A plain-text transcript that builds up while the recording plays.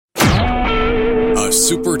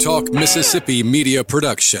SuperTalk Mississippi media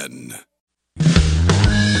production.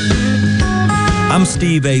 I'm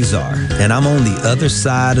Steve Azar, and I'm on the other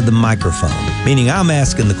side of the microphone, meaning I'm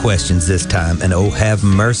asking the questions this time, and oh, have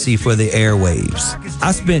mercy for the airwaves.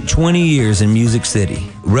 I spent 20 years in Music City,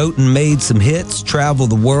 wrote and made some hits,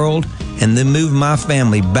 traveled the world, and then moved my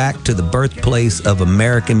family back to the birthplace of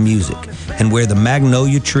American music and where the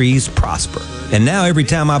magnolia trees prosper. And now every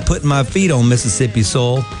time I put my feet on Mississippi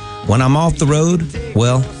soil, when I'm off the road,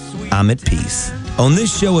 well, I'm at peace. On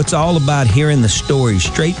this show, it's all about hearing the stories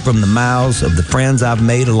straight from the mouths of the friends I've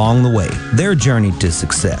made along the way, their journey to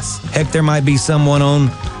success. Heck, there might be someone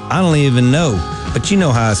on I don't even know, but you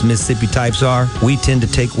know how us Mississippi types are. We tend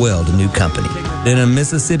to take well to new company. In a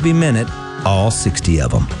Mississippi Minute, all 60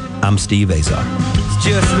 of them. I'm Steve Azar. It's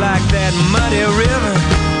just like that muddy river,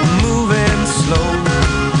 moving slow.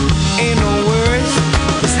 Ain't no worries,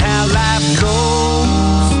 it's how life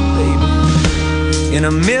goes, baby. In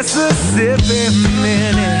a Mississippi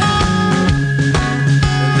Minute.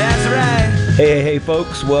 That's right. Hey,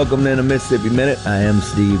 folks. Welcome to a Mississippi Minute. I am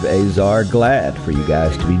Steve Azar. Glad for you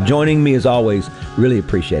guys to be joining me as always. Really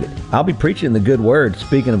appreciate it. I'll be preaching the good word,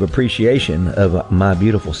 speaking of appreciation of my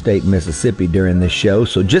beautiful state, Mississippi, during this show.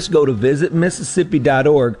 So just go to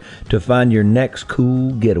visitmississippi.org to find your next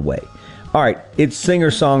cool getaway. All right, it's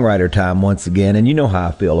singer-songwriter time once again, and you know how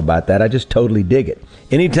I feel about that. I just totally dig it.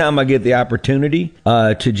 Anytime I get the opportunity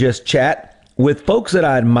to just chat with folks that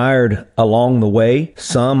I admired along the way,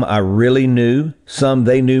 some I really knew, some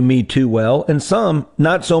they knew me too well, and some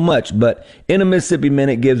not so much, but in a Mississippi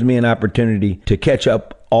Minute gives me an opportunity to catch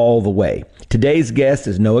up all the way. Today's guest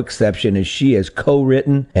is no exception, as she has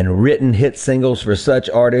co-written and written hit singles for such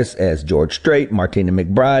artists as George Strait, Martina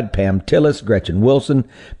McBride, Pam Tillis, Gretchen Wilson,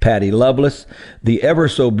 Patty Loveless, the ever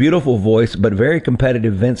so beautiful voice but very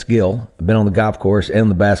competitive Vince Gill. I've been on the golf course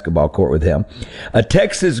and the basketball court with him. A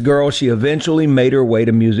Texas girl, she eventually made her way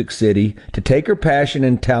to Music City to take her passion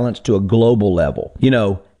and talents to a global level. You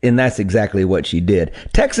know, and that's exactly what she did.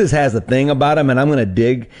 Texas has a thing about them, and I'm going to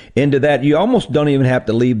dig into that. You almost don't even have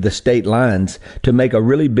to leave the state lines to make a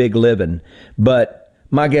really big living. But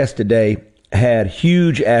my guest today had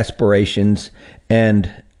huge aspirations,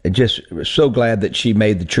 and just so glad that she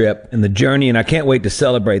made the trip and the journey, and I can't wait to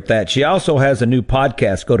celebrate that. She also has a new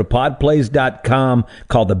podcast. Go to podplays.com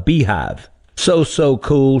called The Beehive. So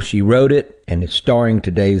cool. She wrote it, and it's starring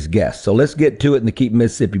today's guest. So let's get to it in the Keep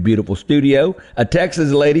Mississippi Beautiful studio. A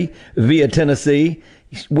Texas lady via Tennessee.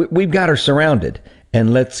 We've got her surrounded.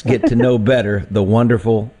 And let's get to know better the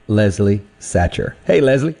wonderful Leslie Satcher. Hey,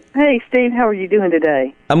 Leslie. Hey, Steve. How are you doing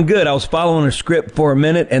today? I'm good. I was following a script for a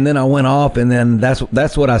minute, and then I went off, and then that's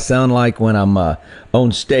what I sound like when I'm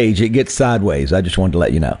on stage. It gets sideways. I just wanted to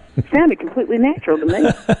let you know. It sounded completely natural to me.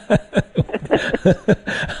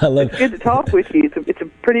 It's good to talk with you. It's a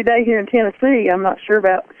pretty day here in Tennessee. I'm not sure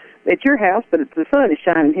about at your house, but the sun is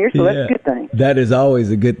shining here, so that's a good thing. That is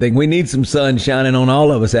always a good thing. We need some sun shining on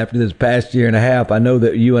all of us after this past year and a half. I know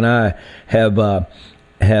that you and I have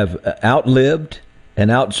outlived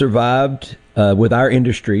and outsurvived with our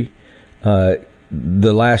industry.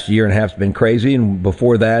 The last year and a half has been crazy, and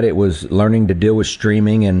before that it was learning to deal with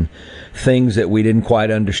streaming and things that we didn't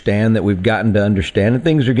quite understand that we've gotten to understand, and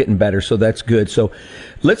things are getting better, so that's good. So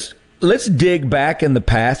let's dig back in the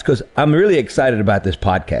past, because I'm really excited about this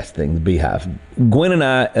podcast thing, The Beehive. Gwen and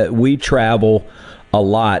I, we travel a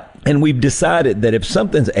lot, and we've decided that if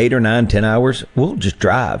something's 8 or 9, 10 hours, we'll just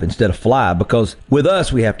drive instead of fly, because with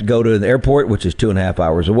us, we have to go to the airport, which is 2.5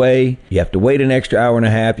 hours away. You have to wait an extra hour and a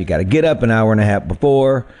half. You got to get up an hour and a half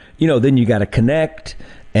before, then you got to connect.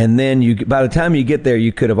 And then by the time you get there,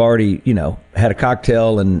 you could have already, had a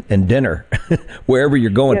cocktail and dinner wherever you're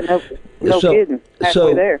going. Yeah, no kidding.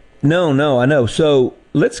 Halfway there. No, I know. So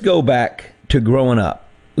let's go back to growing up.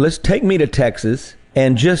 Let's take me to Texas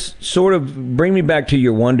and just sort of bring me back to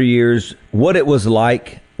your wonder years, what it was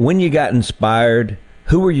like, when you got inspired,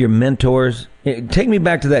 who were your mentors. Take me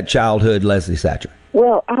back to that childhood, Leslie Satcher.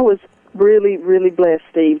 Well, I was really, really blessed,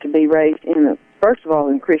 Steve, to be raised first of all,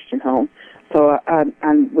 in a Christian home. So I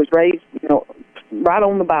was raised, right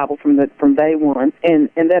on the Bible from day one, and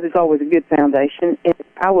that is always a good foundation. And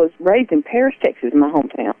I was raised in Paris, Texas, my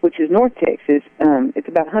hometown, which is North Texas. It's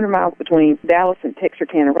about 100 miles between Dallas and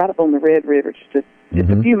Texarkana, right up on the Red River, just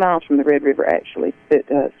a few miles from the Red River, actually,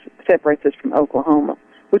 that separates us from Oklahoma,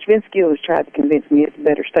 which Vince Gill has tried to convince me it's a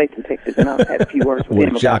better state than Texas, and I've had a few words with him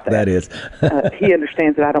about that. What a shock that is. He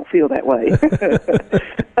understands that I don't feel that way.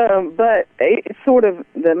 But it's sort of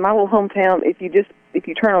my little hometown. If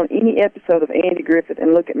you turn on any episode of Andy Griffith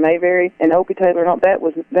and look at Mayberry and Opie Taylor and all, that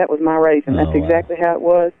was my raising. That's exactly how it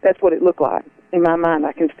was. That's what it looked like. in my mind,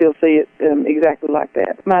 I can still see it exactly like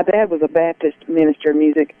that. My dad was a Baptist minister of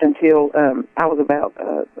music until I was about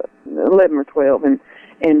 11 or 12,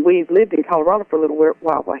 and we lived in Colorado for a little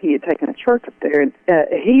while he had taken a church up there. And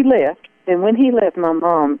he left, and when he left, my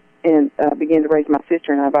mom and began to raise my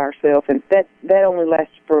sister and I by ourselves, and that only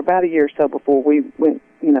lasted for about a year or so before we went,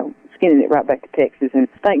 skinning it right back to Texas. And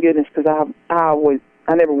thank goodness, because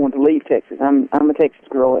I never wanted to leave Texas. I'm a Texas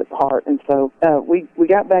girl at heart, and so we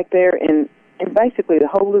got back there, and basically the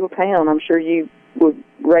whole little town. I'm sure you were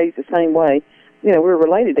raised the same way. We were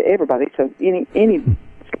related to everybody, so any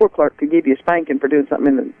store clerk could give you a spanking for doing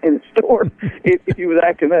something in the store if you was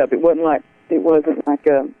acting up. It wasn't like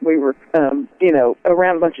we were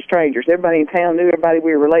around a bunch of strangers. Everybody in town knew everybody.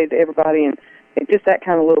 We were related to everybody, and just that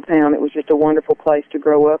kind of little town. It was just a wonderful place to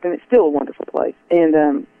grow up, and it's still a wonderful place.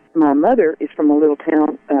 And my mother is from a little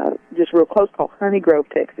town just real close called Honey Grove,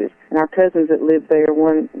 Texas. And our cousins that lived there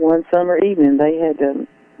one summer evening, they had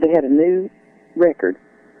a new record.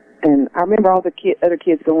 And I remember all the other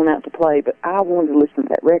kids going out to play, but I wanted to listen to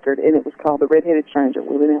that record, and it was called The Red-Headed Stranger,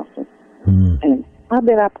 Willie Nelson. And I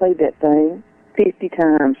bet I played that thing 50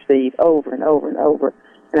 times, Steve, over and over and over.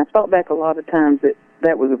 And I thought back a lot of times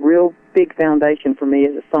that was a real big foundation for me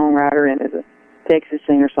as a songwriter and as a Texas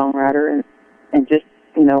singer-songwriter, and just,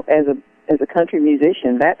 as a country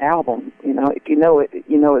musician, that album, if you know it,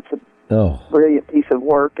 it's a brilliant piece of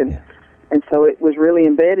work, and so it was really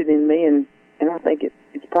embedded in me, and I think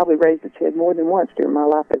it's probably raised its head more than once during my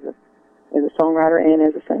life as a songwriter and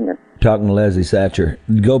as a singer. Talking to Leslie Satcher,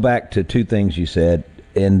 go back to two things you said,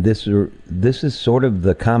 and this is sort of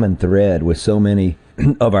the common thread with so many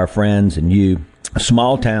of our friends and you,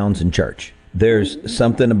 small towns and church. There's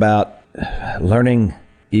something about learning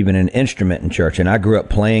even an instrument in church, and I grew up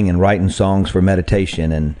playing and writing songs for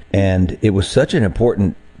meditation, and it was such an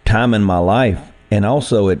important time in my life, and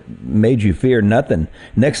also it made you fear nothing.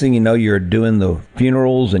 Next thing you know, you're doing the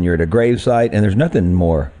funerals and you're at a gravesite, and there's nothing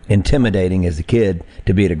more intimidating as a kid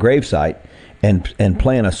to be at a gravesite and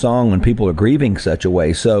playing a song when people are grieving such a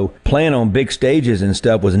way. So playing on big stages and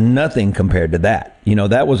stuff was nothing compared to that.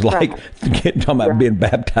 That was like talking about being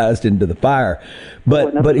baptized into the fire.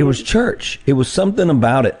 But it was church. It was something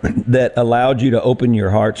about it that allowed you to open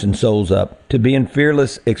your hearts and souls up to being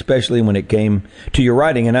fearless, especially when it came to your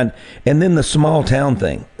writing. And then the small town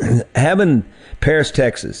thing, having Paris,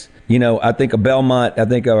 Texas. I think of Belmont. I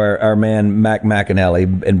think of our man Mac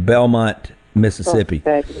McAnally in Belmont, Mississippi.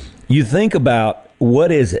 You think about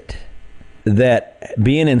what is it that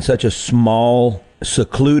being in such a small,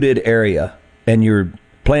 secluded area, and you're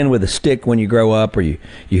playing with a stick when you grow up, or you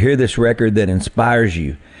hear this record that inspires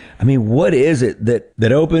you. I mean, what is it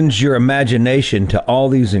that opens your imagination to all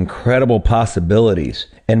these incredible possibilities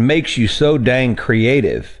and makes you so dang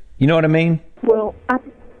creative? You know what I mean? Well,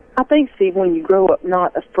 I think, Steve, when you grow up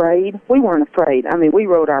not afraid, we weren't afraid. I mean, we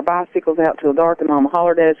rode our bicycles out till dark and Mama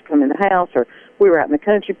hollered at us to come in the house, or we were out in the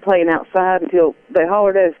country playing outside until they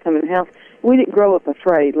hollered at us to come in the house. We didn't grow up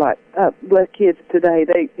afraid like bless kids today.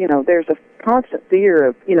 There's a constant fear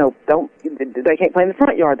of, they can't play in the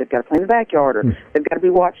front yard. They've got to play in the backyard, or they've got to be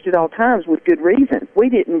watched at all times with good reason. We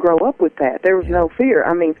didn't grow up with that. There was no fear.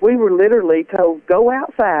 I mean, we were literally told, go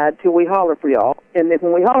outside till we holler for y'all, and then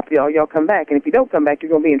when we holler for y'all, y'all come back. And if you don't come back, you're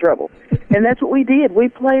going to be in trouble. And that's what we did. We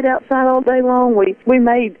played outside all day long. We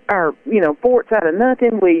made our, forts out of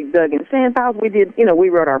nothing. We dug in sand piles. We did, we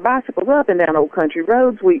rode our bicycles up and down old country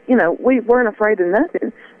roads. We weren't afraid of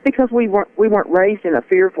nothing because we weren't raised in a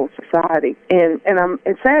fearful society. And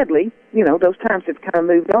sadly, those times have kind of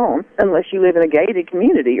moved on, unless you live in a gated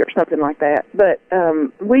community or something like that. But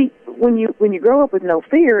when you grow up with no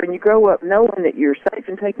fear, and you grow up knowing that you're safe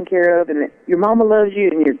and taken care of, and that your mama loves you,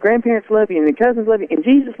 and your grandparents love you, and your cousins love you, and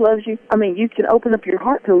Jesus loves you, I mean, you can open up your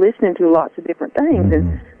heart to listening to lots of different things,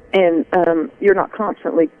 and you're not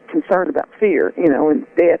constantly concerned about fear, and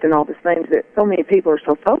death and all these things that so many people are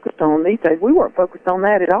so focused on these days. We weren't focused on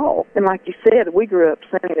that at all. And like you said, we grew up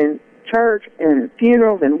singing in church and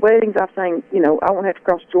funerals and weddings. I sang, I won't have to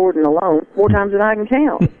cross Jordan alone more times than I can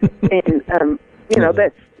count. And,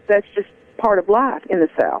 that's just part of life in the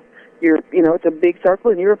South. It's a big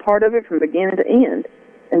circle, and you're a part of it from beginning to end.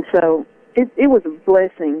 And so it was a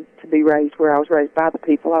blessing to be raised where I was raised, by the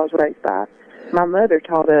people I was raised by. My mother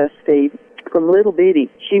taught us, Steve, from little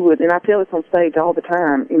bitty, she would, and I tell this on stage all the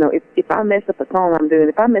time, you know, if I mess up a song I'm doing,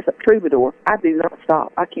 if I mess up Troubadour, I do not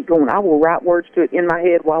stop. I keep going. I will write words to it in my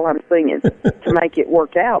head while I'm singing to make it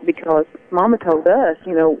work out, because Mama told us,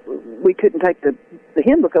 you know, we couldn't take the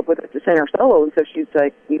hymn book up with us to sing our solo, and so she'd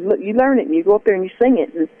say, you learn it, and you go up there and you sing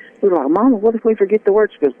it, and we were like, Mama, what if we forget the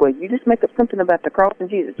words? She goes, well, you just make up something about the cross and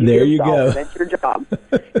Jesus. There you go. That's your job.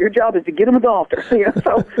 Your job is to get them to the altar. You know,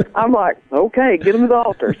 so I'm like, okay, get them to the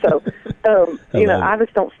altar. So, you know, I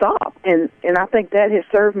just don't stop. And I think that has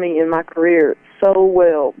served me in my career so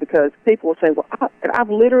well, because people will say, well,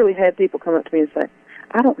 I've literally had people come up to me and say,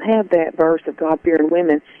 I don't have that verse of God-fearing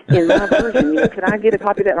women in my version. You know, can I get a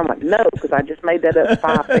copy of that? And I'm like, no, because I just made that up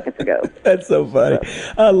 5 seconds ago. That's so funny.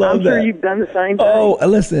 I love I'm that. sure you've done the same thing. Oh,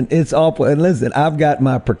 listen, it's awful. And listen, I've got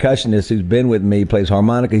my percussionist who's been with me, plays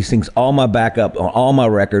harmonica. He sings all my backup on all my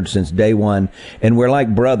records since day one. And we're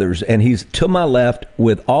like brothers. And he's to my left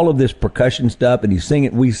with all of this percussion stuff, and he's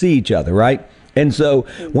singing. We see each other, right? And so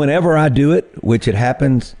whenever I do it, which it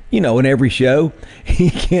happens, you know, in every show, he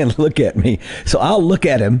can't look at me. So I'll look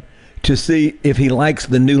at him to see if he likes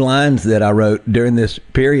the new lines that I wrote during this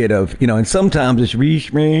period of, you know, and sometimes it's, you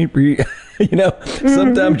know,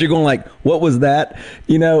 sometimes you're going like, what was that?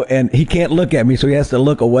 You know, and he can't look at me, so he has to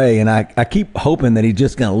look away. And I keep hoping that he's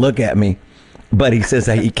just going to look at me. But he says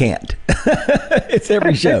that he can't. It's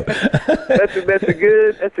every show. That's a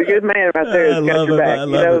good man right there. That's got your back.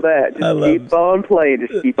 You know that. Just keep on playing.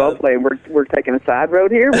 Just keep on playing. We're taking a side road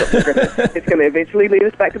here, but it's going to eventually lead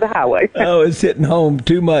us back to the highway. Oh, it's hitting home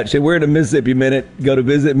too much. And we're in a Mississippi Minute. Go to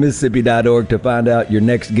visitmississippi.org to find out your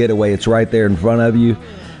next getaway. It's right there in front of you.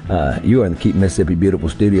 You are in the Keep Mississippi Beautiful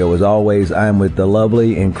studio. As always, I am with the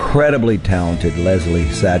lovely, incredibly talented Leslie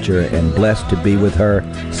Satcher, and blessed to be with her,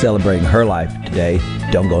 celebrating her life today.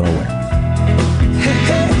 Don't go nowhere.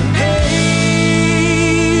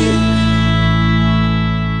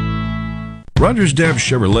 Rogers Dabbs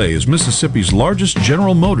Chevrolet is Mississippi's largest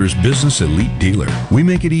General Motors business elite dealer. We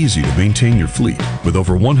make it easy to maintain your fleet with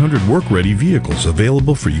over 100 work-ready vehicles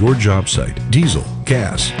available for your job site. Diesel,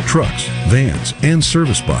 gas, trucks, vans, and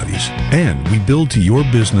service bodies. And we build to your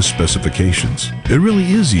business specifications. It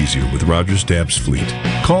really is easier with Rogers Dabbs Fleet.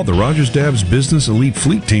 Call the Rogers Dabbs Business Elite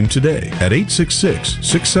Fleet Team today at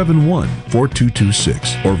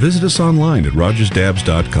 866-671-4226 or visit us online at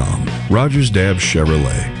rogersdabbs.com. Rogers Dabbs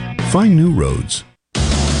Chevrolet. Find new roads.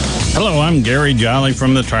 Hello, I'm Gary Jolly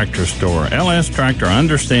from the Tractor Store. LS Tractor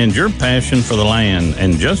understands your passion for the land,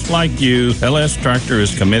 and just like you, LS Tractor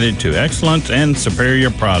is committed to excellence and superior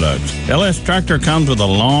products. LS Tractor comes with a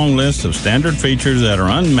long list of standard features that are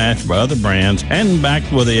unmatched by other brands, and backed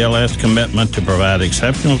with the LS commitment to provide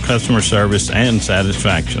exceptional customer service and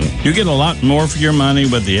satisfaction. You get a lot more for your money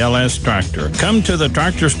with the LS Tractor. Come to the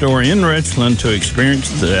Tractor Store in Richland to experience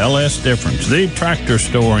the LS difference. The Tractor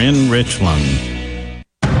Store in Richland.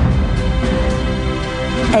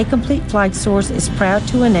 A Complete Flag Source is proud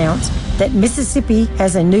to announce that Mississippi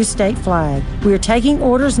has a new state flag. We are taking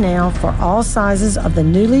orders now for all sizes of the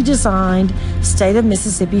newly designed State of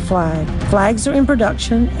Mississippi flag. Flags are in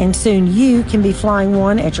production, and soon you can be flying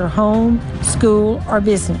one at your home, school, or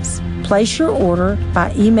business. Place your order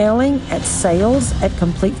by emailing at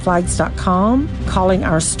sales@completeflags.com, calling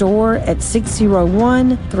our store at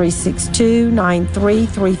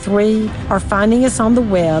 601-362-9333, or finding us on the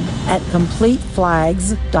web at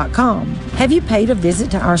completeflags.com. Have you paid a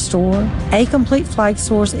visit to our store? A Complete Flag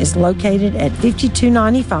Source is located at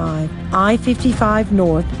 5295 I-55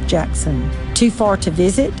 North, Jackson. Too far to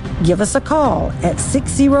visit? Give us a call at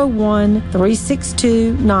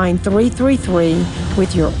 601-362-9333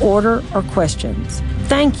 with your order or questions.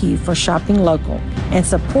 Thank you for shopping local and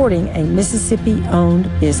supporting a Mississippi-owned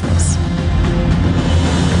business.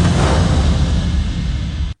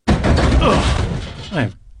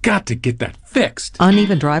 I've got to get that fixed.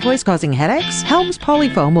 Uneven driveways causing headaches? Helms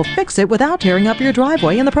Polyfoam will fix it without tearing up your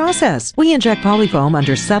driveway in the process. We inject Polyfoam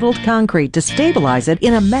under settled concrete to stabilize it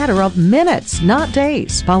in a matter of minutes, not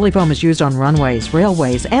days. Polyfoam is used on runways,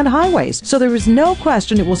 railways, and highways, so there is no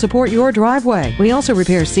question it will support your driveway. We also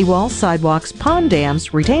repair seawalls, sidewalks, pond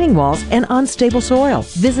dams, retaining walls, and unstable soil.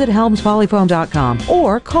 Visit HelmsPolyfoam.com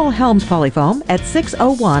or call Helms Polyfoam at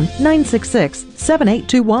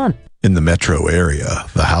 601-966-7821. In the metro area,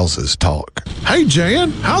 the houses talk. Hey, Jan,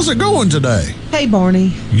 how's it going today? Hey,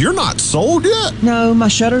 Barney. You're not sold yet? No, my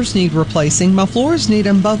shutters need replacing, my floors need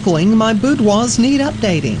unbuckling, my boudoirs need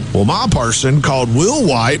updating. Well, my person called Will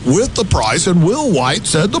White with the price, and Will White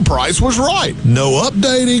said the price was right. No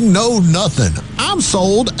updating, no nothing. I'm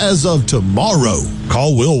sold as of tomorrow.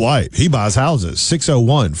 Call Will White. He buys houses.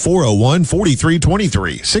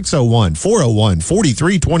 601-401-4323.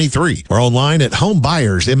 601-401-4323. Or online at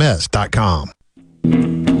homebuyersms.com.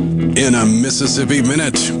 In a Mississippi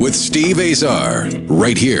Minute with Steve Azar,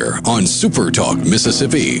 right here on Super Talk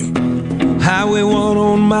Mississippi. Highway 1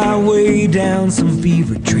 on my way down some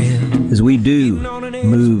fever trail. As we do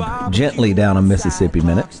move gently down a Mississippi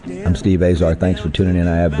Minute, I'm Steve Azar. Thanks for tuning in.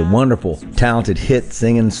 I have the wonderful, talented hit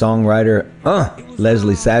singing songwriter,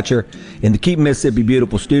 Leslie Satcher, in the Keep Mississippi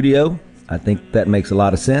Beautiful studio. I think that makes a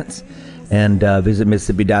lot of sense. And visit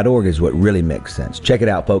Mississippi.org is what really makes sense. Check it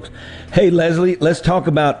out, folks. Hey, Leslie, let's talk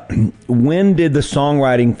about when did the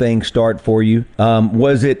songwriting thing start for you?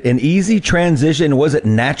 Was it an easy transition? Was it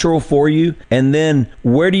natural for you? And then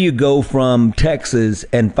where do you go from Texas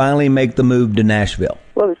and finally make the move to Nashville?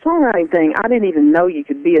 Well, the songwriting thing, I didn't even know you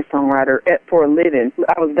could be a songwriter for a living.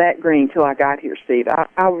 I was that green till I got here, Steve. I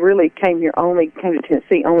really came to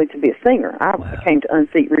Tennessee only to be a singer. I came to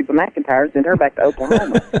unseat Reba McEntire, sent her back to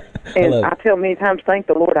Oklahoma. And I tell many times, thank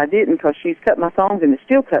the Lord I didn't, because she's cut my songs and is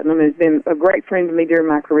still cutting them, and has been a great friend to me during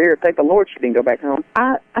my career. Thank the Lord she didn't go back home.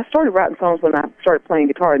 I started writing songs when I started playing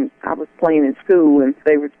guitar, and I was playing in school, and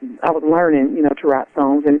I was learning, to write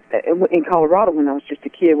songs. And in Colorado, when I was just a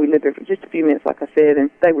kid, we lived there for just a few minutes, like I said, and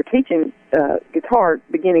they were teaching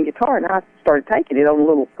beginning guitar, and I started taking it on a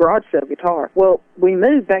little garage sale guitar. Well, we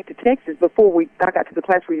moved back to Texas before I got to the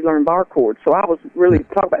class where you learn bar chords. So I was really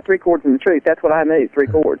talking about 3 chords and the truth. That's what I knew, 3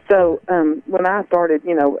 chords. So when I started,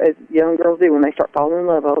 as young girls do, when they start falling in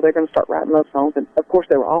love, they're going to start writing love songs. And, of course,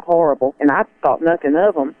 they were all horrible, and I thought nothing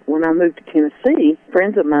of them. When I moved to Tennessee,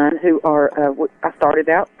 friends of mine who are, I started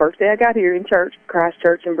out, first day I got here in church, Christ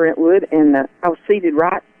Church in Brentwood, and I was seated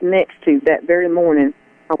right next to that very morning.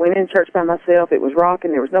 I went in church by myself. It was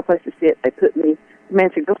rocking. There was no place to sit. They put me, the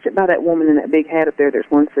man said, go sit by that woman in that big hat up there. There's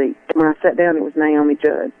one seat. When I sat down, it was Naomi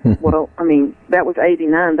Judd. Well, that was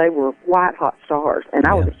 89. They were white-hot stars, and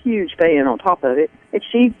I was a huge fan on top of it. And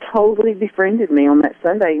she totally befriended me on that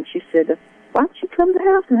Sunday, and she said, why don't you come to the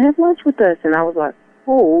house and have lunch with us? And I was like,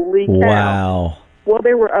 holy cow. Wow. Well,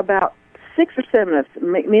 there were about 6 or 7 of us,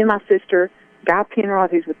 me and my sister, Guy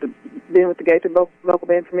Penrod, who's been with the Gaither vocal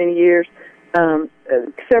band for many years,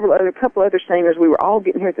 couple other singers. We were all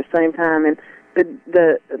getting here at the same time, and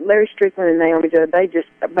the Larry Strickland and Naomi Judd, they just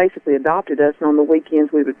basically adopted us. And on the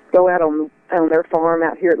weekends, we would go out on their farm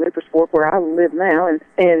out here at Lippers Fork, where I live now,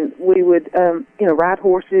 and we would ride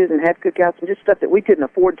horses and have cookouts and just stuff that we couldn't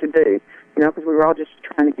afford to do, because we were all just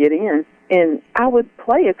trying to get in. And I would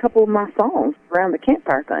play a couple of my songs around the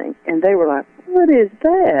campfire thing, and they were like, what is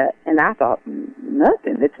that? And I thought,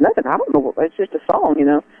 nothing. It's nothing. I don't know. It's just a song,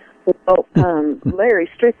 Well, Larry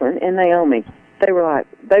Strickland and Naomi, they were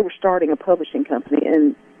starting a publishing company,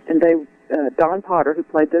 and they, Don Potter, who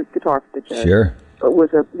played the guitar for the Judge, sure, was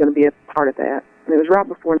going to be a part of that. And it was right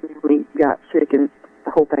before Naomi got sick and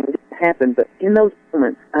the whole thing happened. But in those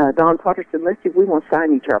moments, Don Potter said, let's see if we want to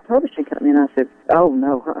sign you to our publishing company. And I said, oh,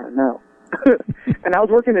 no, no. And I was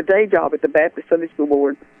working a day job at the Baptist Sunday School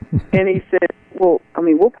Board. And he said, well,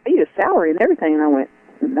 we'll pay you a salary and everything. And I went,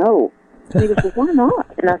 no. And he goes, well, why not?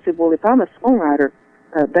 And I said, well, if I'm a songwriter,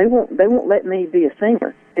 they won't let me be a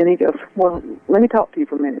singer. And he goes, well, let me talk to you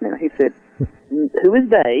for a minute now. He said, who is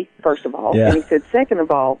they, first of all? Yeah. And he said, second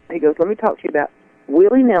of all, he goes, let me talk to you about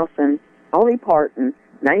Willie Nelson, Dolly Parton,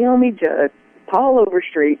 Naomi Judd, Paul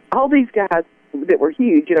Overstreet, all these guys that were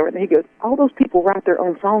huge, and he goes, all those people write their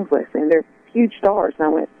own songs, Leslie, and they're huge stars. And I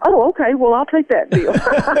went, oh, okay, well, I'll take that deal.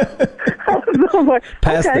 I'm like,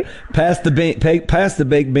 pass the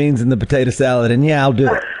baked beans and the potato salad, and I'll do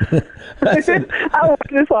it. I was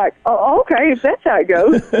just like, oh, okay, if that's how it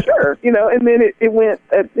goes, sure, And then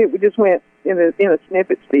it just went in a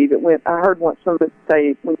snippet, Steve. It went. I heard once someone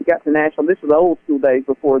say when you got to Nashville, this was the old school days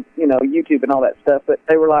before YouTube and all that stuff. But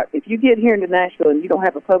they were like, if you get here into Nashville and you don't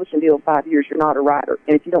have a publishing deal in 5 years, you're not a writer,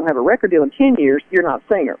 and if you don't have a record deal in 10 years, you're not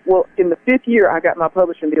a singer. Well, in the 5th year, I got my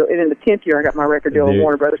publishing deal, and in the 10th year, I got my record deal with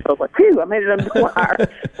Warner Brothers. So I was like, phew, I made it under the wire.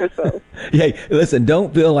 So. Hey, listen,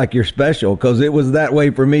 don't feel like you're special, because it was that way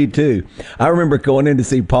for me too. I remember going in to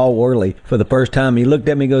see Paul Worley for the first time. He looked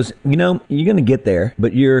at me and goes, you're going to get there,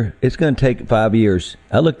 but it's going to take 5 years.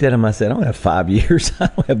 I looked at him, I said, I don't have 5 years. I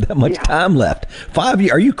don't have that much time left. 5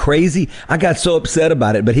 years? Are you crazy? I got so upset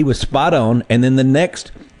about it, but he was spot on. And then the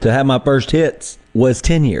next, to have my first hits, was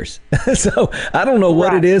 10 years. So I don't know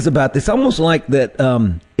what it is about this. Almost like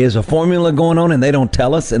that is a formula going on and they don't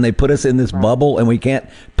tell us and they put us in this bubble and we can't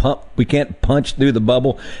punch through the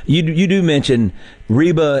bubble. You do mention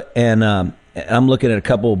Reba, and I'm looking at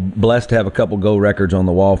blessed to have a couple gold records on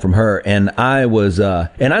the wall from her. And I was,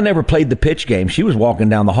 and I never played the pitch game. She was walking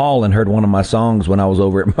down the hall and heard one of my songs when I was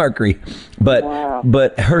over at Mercury.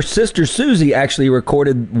 But her sister Susie actually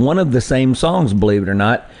recorded one of the same songs, believe it or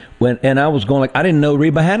not. And I was going I didn't know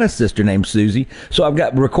Reba had a sister named Susie. So I've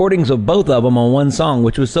got recordings of both of them on one song,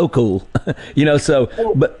 which was so cool.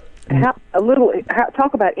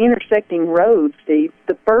 Talk about intersecting roads, Steve.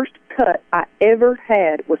 The first cut I ever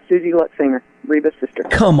had was Susie Luxinger, Reba's sister.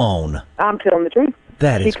 Come on. I'm telling the truth.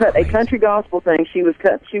 She cut a country gospel thing. She was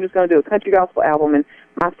going to do a country gospel album, and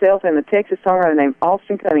myself and the Texas songwriter named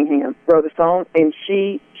Austin Cunningham wrote a song, and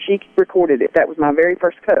she recorded it. That was my very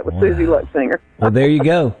first cut with Susie Luxinger. Well, there you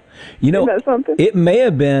go. You know, it may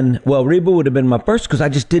have been, Reba would have been my first because I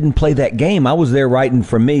just didn't play that game. I was there writing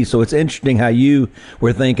for me. So it's interesting how you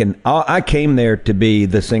were thinking. I came there to be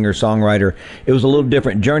the singer-songwriter. It was a little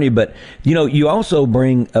different journey. But, you know, you also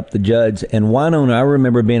bring up the Judds. And Winona, I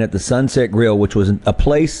remember being at the Sunset Grill, which was a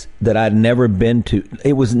place that I'd never been to.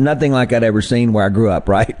 It was nothing like I'd ever seen where I grew up,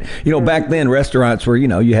 right? You know, back then, restaurants were,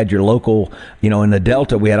 you had your local, in the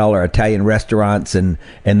Delta, we had all our Italian restaurants, and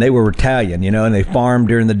they were Italian, and they farmed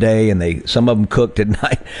during the day, and some of them cooked at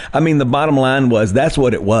night. I mean, the bottom line was that's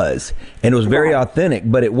what it was, and it was very authentic,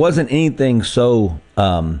 but it wasn't anything so.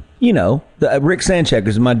 Rick Sanchek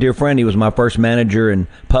is my dear friend. He was my first manager and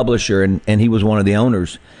publisher, and he was one of the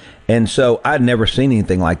owners, and so I'd never seen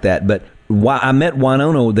anything like that. But I met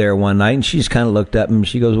Winona there one night, and she just kind of looked up and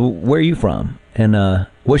she goes, well, "Where are you from? And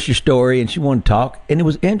what's your story?" And she wanted to talk, and it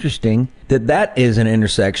was interesting that is an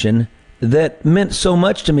intersection that meant so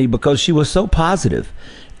much to me because she was so positive.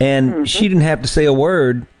 And she didn't have to say a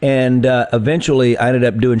word. And eventually I ended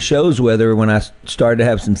up doing shows with her when I started to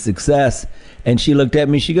have some success. And she looked at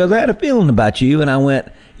me, she goes, "I had a feeling about you." And I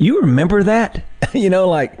went, "You remember that?"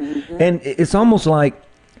 And it's almost like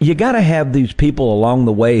you got to have these people along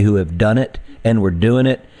the way who have done it and were doing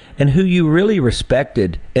it and who you really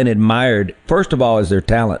respected and admired, first of all, as their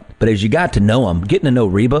talent. But as you got to know them, getting to know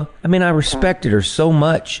Reba, I mean, I respected her so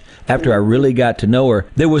much after I really got to know her.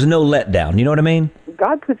 There was no letdown. You know what I mean?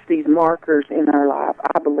 God puts these markers in our life,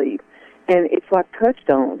 I believe, and it's like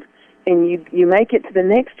touchstones. And you make it to the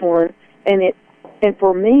next one, and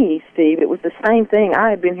for me, Steve, it was the same thing. I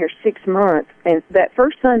had been here 6 months, and that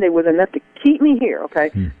first Sunday was enough to keep me here, okay?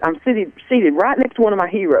 I'm seated right next to one of my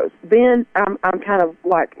heroes. Then I'm kind of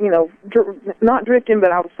like, not drifting,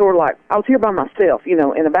 but I was sort of like, I was here by myself,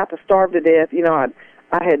 and about to starve to death.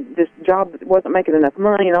 I had this job that wasn't making enough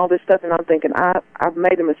money and all this stuff, and I'm thinking, I've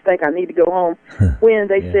made a mistake. I need to go home. When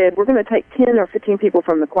they said, we're going to take 10 or 15 people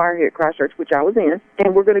from the choir here at Christchurch, which I was in,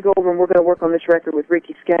 and we're going to go over and we're going to work on this record with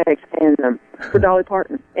Ricky Skaggs and for Dolly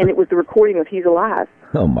Parton. And it was the recording of He's Alive.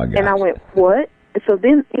 Oh, my God. And I went, what? So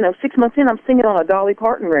then, 6 months in, I'm singing on a Dolly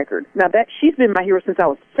Parton record. Now, she's been my hero since I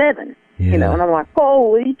was 7, and I'm like,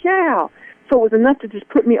 holy cow. So it was enough to just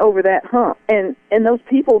put me over that hump. And those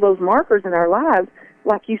people, those markers in our lives,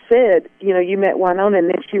 like you said, you met Winona and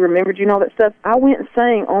then she remembered you and all that stuff. I went and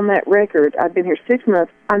sang on that record. I'd been here 6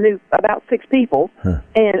 months. I knew about 6 people.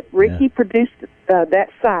 And Ricky produced that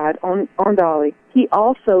side on Dolly. He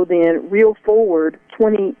also then, reel forward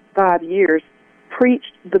 25 years,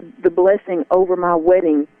 preached the blessing over my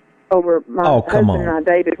wedding, over my husband and I,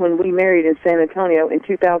 David, when we married in San Antonio in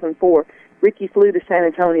 2004. Ricky flew to San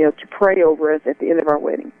Antonio to pray over us at the end of our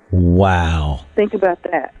wedding. Wow. Think about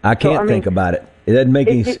that. I can't think about it. It doesn't make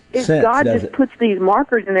any sense, God just puts these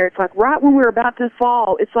markers in there. It's like right when we're about to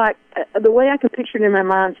fall. It's like the way I can picture it in my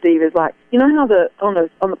mind, Steve, is like, how on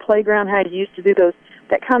the playground, how you used to do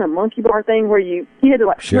that kind of monkey bar thing where you had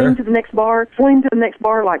to swing to the next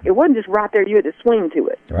bar, like it wasn't just right there, you had to swing to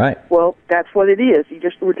it. Right. Well, that's what it is.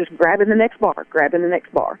 We're just grabbing the next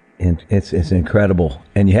bar. And it's incredible.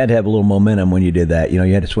 And you had to have a little momentum when you did that. You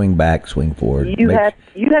had to swing back, swing forward. You have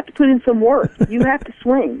to put in some work. You have to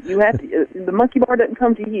swing. You have to, the monkey bar doesn't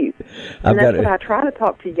come to you. And that's what I try to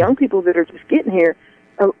talk to young people that are just getting here.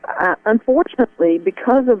 Unfortunately,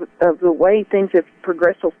 because of the way things have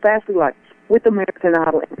progressed so fast, like with American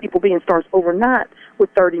Idol and people being stars overnight with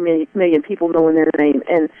 30 million people knowing their name,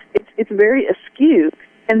 and it's very askew.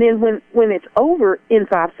 And then when it's over in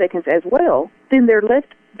 5 seconds as well, then they're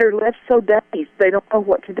left so dazed they don't know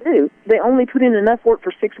what to do. They only put in enough work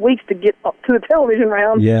for 6 weeks to get up to the television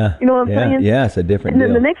round. Yeah. You know what I'm saying? Yeah, it's a different deal.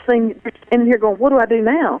 And then the next thing, you're standing here going, what do I do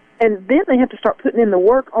now? And then they have to start putting in the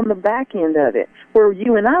work on the back end of it, where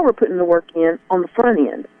you and I were putting the work in on the front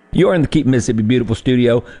end. You're in the Keep Mississippi Beautiful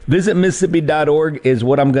studio. Visit Mississippi.org is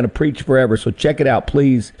what I'm going to preach forever. So check it out,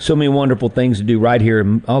 please. So many wonderful things to do right here.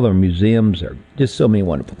 All the museums are just so many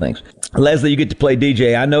wonderful things. Leslie, you get to play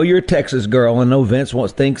DJ. I know you're a Texas girl. I know Vince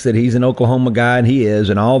thinks that he's an Oklahoma guy, and he is,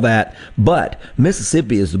 and all that. But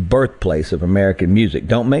Mississippi is the birthplace of American music.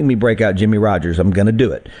 Don't make me break out Jimmy Rogers. I'm going to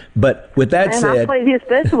do it. But with that said, I played his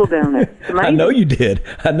festival down there. I know you did.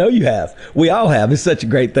 I know you have. We all have. It's such a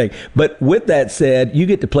great thing. But with that said, you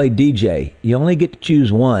get to play DJ. You only get to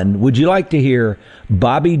choose one. Would you like to hear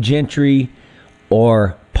Bobby Gentry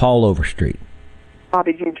or Paul Overstreet?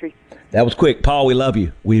 Bobby Gentry. That was quick. Paul, we love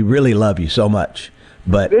you. We really love you so much.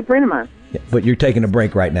 But good friend of mine. But you're taking a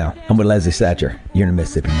break right now. I'm with Leslie Satcher. You're in the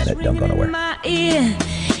Mississippi Minute. Don't go nowhere.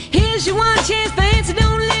 Here's your one chance, fancy,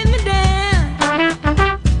 don't let me down.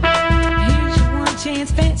 Here's your one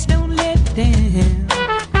chance, fancy, don't let me down.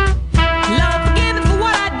 Lord, forgive me for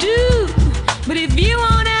what I do. But if you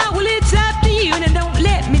want out, well, it's up to you. And don't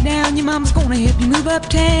let me down. Your mama's gonna help you move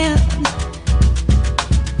uptown.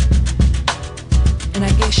 And I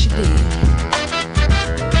guess she did.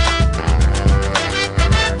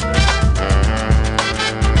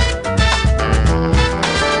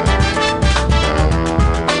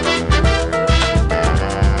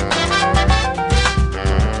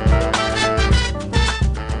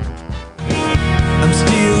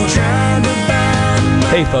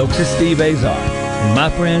 Hey folks, it's Steve Azar, and my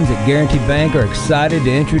friends at Guaranty Bank are excited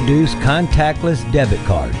to introduce contactless debit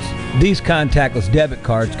cards. These contactless debit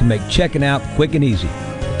cards can make checking out quick and easy.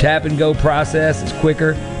 The tap and go process is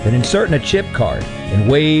quicker than inserting a chip card and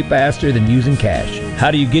way faster than using cash.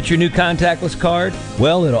 How do you get your new contactless card?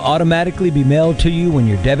 Well, it'll automatically be mailed to you when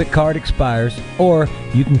your debit card expires, or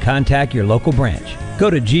you can contact your local branch. Go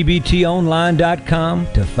to gbtonline.com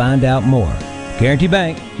to find out more. Guaranty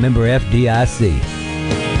Bank, member FDIC.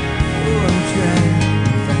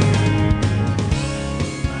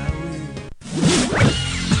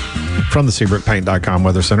 From the SeabrookPaint.com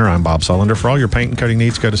Weather Center, I'm Bob Sullender. For all your paint and coating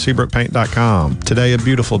needs, go to SeabrookPaint.com. Today, a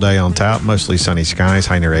beautiful day on tap, mostly sunny skies,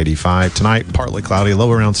 high near 85. Tonight, partly cloudy,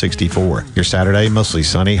 low around 64. Your Saturday, mostly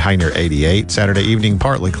sunny, high near 88. Saturday evening,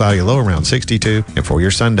 partly cloudy, low around 62. And for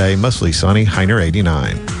your Sunday, mostly sunny, high near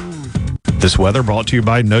 89. This weather brought to you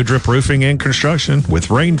by No Drip Roofing and Construction. With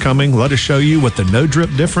rain coming, let us show you what the No Drip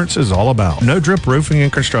difference is all about. No Drip Roofing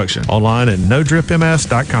and Construction. Online at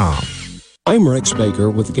NoDripMS.com. I'm Rex Baker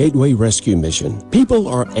with Gateway Rescue Mission. People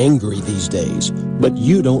are angry these days, but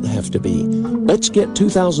you don't have to be. Let's get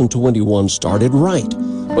 2021 started right,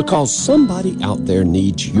 because somebody out there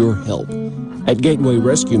needs your help. At Gateway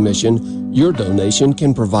Rescue Mission, your donation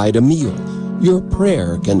can provide a meal. Your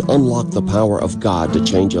prayer can unlock the power of God to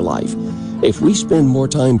change a life. If we spend more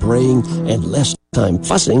time praying and less time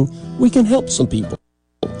fussing, we can help some people.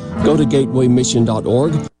 Go to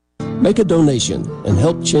gatewaymission.org. Make a donation and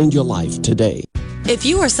help change your life today. If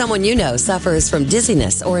you or someone you know suffers from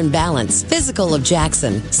dizziness or imbalance, Physical of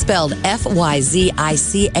Jackson, spelled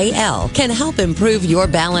F-Y-Z-I-C-A-L, can help improve your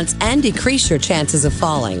balance and decrease your chances of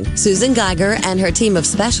falling. Susan Geiger and her team of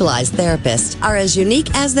specialized therapists are as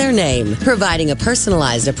unique as their name, providing a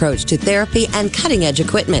personalized approach to therapy and cutting-edge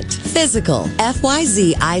equipment. Physical,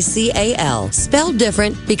 F-Y-Z-I-C-A-L, spelled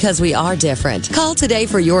different because we are different. Call today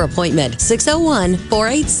for your appointment,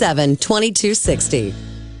 601-487-2260.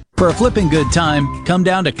 For a flipping good time, come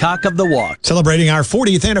down to Cock of the Walk. Celebrating our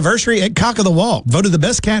 40th anniversary at Cock of the Walk. Voted the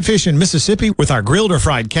best catfish in Mississippi with our grilled or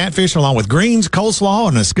fried catfish along with greens, coleslaw,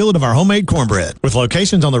 and a skillet of our homemade cornbread. With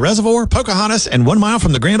locations on the Reservoir, Pocahontas, and 1 mile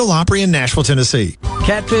from the Grand Ole Opry in Nashville, Tennessee.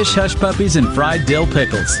 Catfish, hush puppies, and fried dill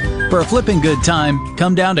pickles. For a flipping good time,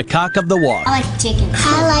 come down to Cock of the Walk. I like chicken.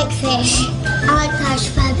 I like fish. I like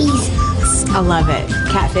hush puppies. I love it.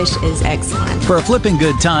 Catfish is excellent. For a flipping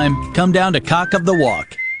good time, come down to Cock of the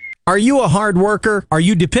Walk. Are you a hard worker? Are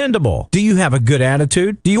you dependable? Do you have a good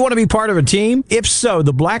attitude? Do you want to be part of a team? If so,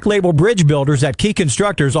 the Black Label Bridge Builders at Key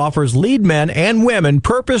Constructors offers lead men and women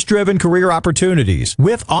purpose-driven career opportunities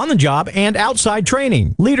with on-the-job and outside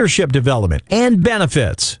training, leadership development, and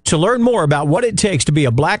benefits. To learn more about what it takes to be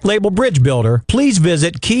a Black Label Bridge Builder, please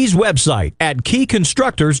visit Key's website at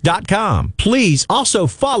keyconstructors.com. Please also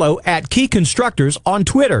follow at Key Constructors on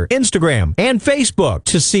Twitter, Instagram, and Facebook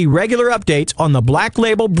to see regular updates on the Black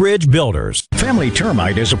Label Bridge Builders. Family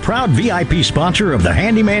Termite is a proud VIP sponsor of the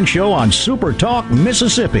Handyman Show on Super Talk,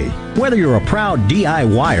 Mississippi. Whether you're a proud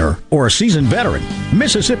DIYer or a seasoned veteran,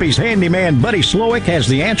 Mississippi's handyman Buddy Slowick has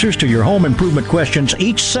the answers to your home improvement questions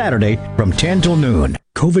each Saturday from 10 till noon.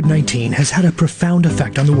 COVID-19 has had a profound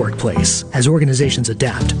effect on the workplace. As organizations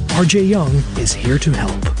adapt, RJ Young is here to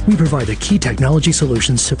help. We provide the key technology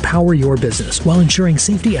solutions to power your business while ensuring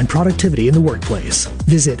safety and productivity in the workplace.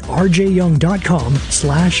 Visit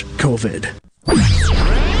rjyoung.com/COVID.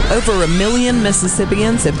 Over 1 million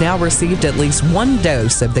Mississippians have now received at least one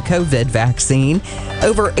dose of the COVID vaccine.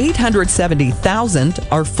 Over 870,000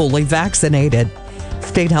 are fully vaccinated.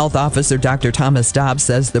 State Health Officer Dr. Thomas Dobbs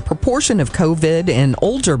says the proportion of COVID in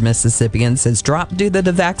older Mississippians has dropped due to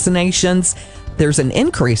the vaccinations. There's an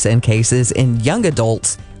increase in cases in young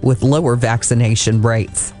adults with lower vaccination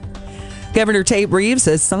rates. Governor Tate Reeves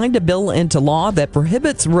has signed a bill into law that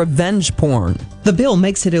prohibits revenge porn. The bill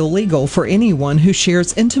makes it illegal for anyone who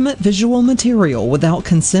shares intimate visual material without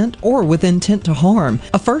consent or with intent to harm.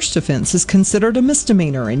 A first offense is considered a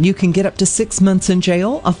misdemeanor, and you can get up to 6 months in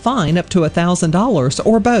jail, a fine up to $1,000,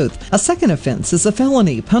 or both. A second offense is a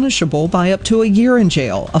felony, punishable by up to a year in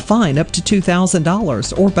jail, a fine up to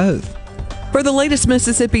 $2,000, or both. For the latest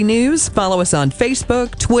Mississippi news, follow us on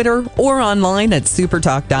Facebook, Twitter, or online at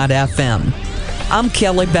supertalk.fm. I'm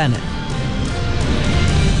Kelly Bennett.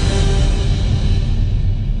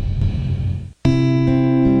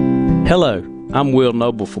 Hello, I'm Will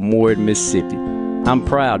Noble from Ward, Mississippi. I'm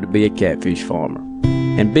proud to be a catfish farmer,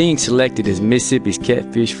 and being selected as Mississippi's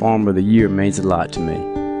Catfish Farmer of the Year means a lot to me.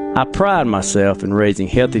 I pride myself in raising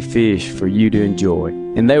healthy fish for you to enjoy,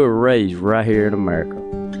 and they were raised right here in America.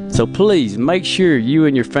 So please make sure you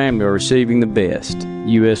and your family are receiving the best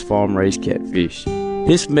U.S. farm-raised catfish.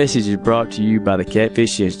 This message is brought to you by the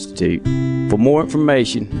Catfish Institute. For more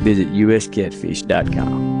information, visit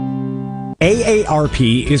uscatfish.com.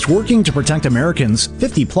 AARP is working to protect Americans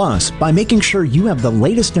 50 plus by making sure you have the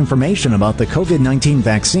latest information about the COVID-19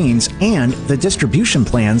 vaccines and the distribution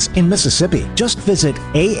plans in Mississippi. Just visit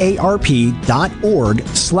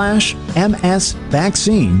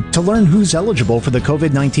aarp.org/MSvaccine to learn who's eligible for the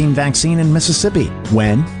COVID-19 vaccine in Mississippi,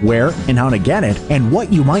 when, where, and how to get it, and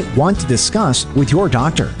what you might want to discuss with your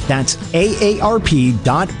doctor. That's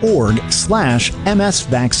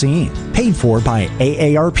aarp.org/MSvaccine. Paid for by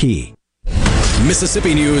AARP.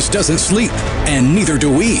 Mississippi news doesn't sleep, and neither do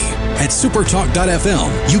we. At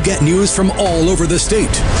supertalk.fm, you get news from all over the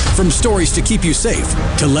state. From stories to keep you safe,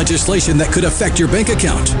 to legislation that could affect your bank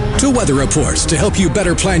account, to weather reports to help you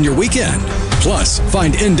better plan your weekend. Plus,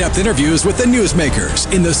 find in-depth interviews with the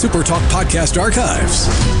newsmakers in the Supertalk podcast archives.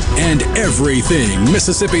 And everything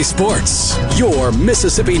Mississippi sports. Your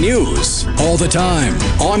Mississippi news. All the time,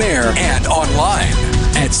 on air and online.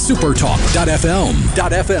 At supertalk.fm.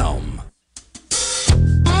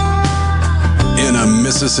 In a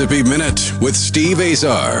Mississippi Minute with Steve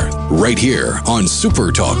Azar, right here on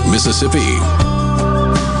Super Talk Mississippi.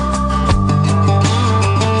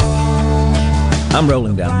 I'm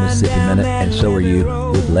rolling down Mississippi Minute, and so are you,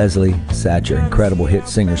 with Leslie Satcher, incredible hit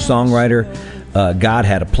singer-songwriter. God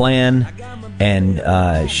had a plan, and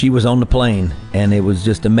she was on the plane, and it was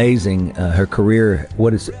just amazing, her career,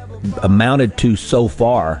 what it's amounted to so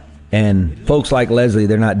far. And folks like Leslie,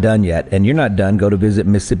 they're not done yet. And you're not done. Go to visit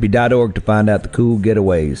Mississippi.org to find out the cool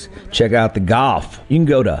getaways. Check out the golf. You can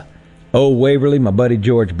go to Old Waverly, my buddy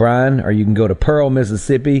George Bryan, or you can go to Pearl,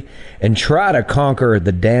 Mississippi, and try to conquer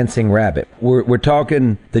the Dancing Rabbit. We're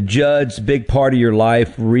talking the Judds, big part of your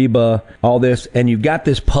life, Reba, all this, and you've got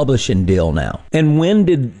this publishing deal now. And when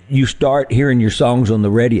did you start hearing your songs on the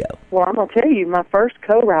radio? Well, I'm going to tell you, my first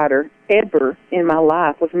co-writer ever in my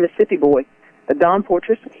life was a Mississippi boy. Don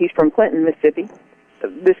Portress, he's from Clinton, Mississippi.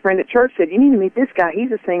 This friend at church said, you need to meet this guy. He's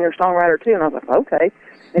a singer-songwriter, too. And I was like, okay.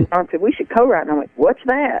 And Don said, we should co-write. And I'm like, what's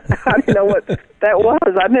that? I didn't know what that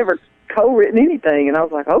was. I'd never co-written anything. And I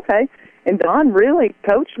was like, okay. And Don really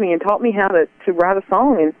coached me and taught me how to write a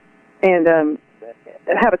song and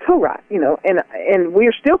how to co-write, you know. And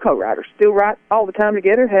we're still co-writers, still write all the time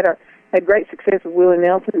together. Had great success with Willie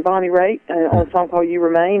Nelson and Bonnie Raitt on a song called You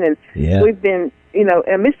Remain. And we've been... You know,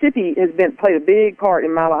 and Mississippi has played a big part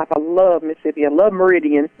in my life. I love Mississippi. I love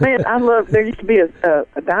Meridian. Man, there used to be a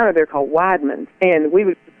diner there called Weidman's, and we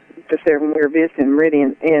would just there when we were visiting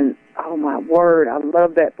Meridian, and oh my word, I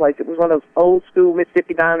love that place. It was one of those old school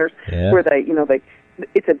Mississippi diners where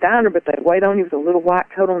it's a diner, but they wait on you with a little white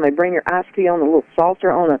coat on. They bring your iced tea on a little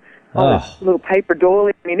saucer on a little paper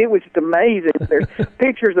doily. I mean, it was just amazing. There's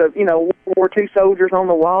pictures of, World War II soldiers on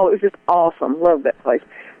the wall. It was just awesome. Love that place.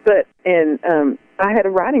 But, I had a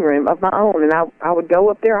writing room of my own, and I would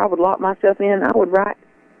go up there, I would lock myself in, I would write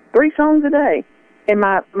 3 songs a day. And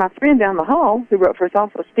my friend down the hall, who wrote for us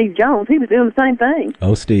also, Steve Jones, he was doing the same thing.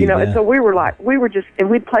 Oh, Steve, and so we were and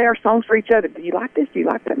we'd play our songs for each other. Do you like this? Do you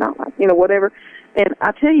like that? Not like, whatever. And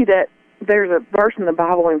I tell you that there's a verse in the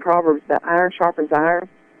Bible in Proverbs that iron sharpens iron,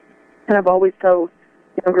 and I've always told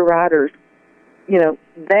younger riders,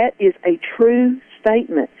 that is a true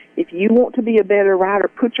statement. If you want to be a better rider,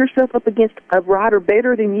 put yourself up against a rider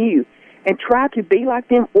better than you and try to be like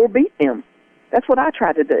them or beat them. That's what I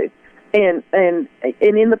try to do. And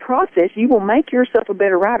in the process, you will make yourself a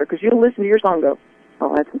better rider because you'll listen to your song and go,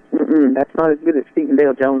 oh, that's not as good as Stephen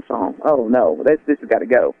Dale Jones' song. Oh, no, this has got to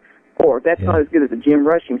go. Or that's not as good as a Jim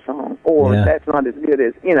Rushing song. Or that's not as good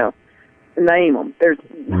as, name them. There's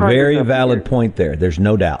very valid point there. There's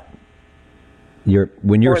no doubt.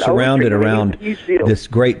 When you're surrounded around this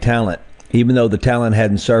great talent, even though the talent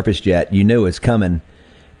hadn't surfaced yet, you knew it's coming.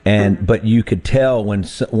 But you could tell when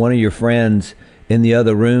one of your friends in the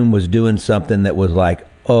other room was doing something that was like,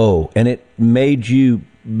 oh, and it made you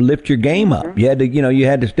lift your game up. You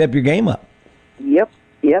had to step your game up. Yep.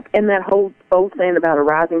 And that whole old saying about a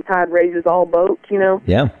rising tide raises all boats,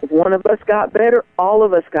 Yeah. If one of us got better, all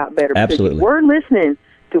of us got better. Absolutely. Because we're listening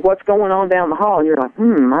to what's going on down the hall, and you're like,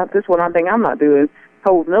 this is what I think I'm not doing.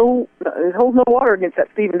 Holds no water against that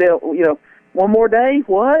Stephen Dale, one more day,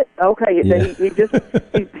 what? Okay,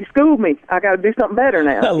 he schooled me. I got to do something better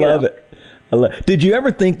now. I love it. Did you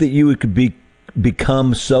ever think that you could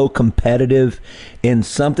become so competitive in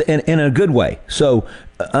something, in a good way? So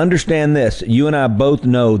understand this. You and I both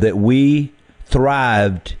know that we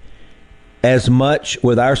thrived as much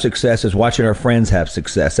with our success as watching our friends have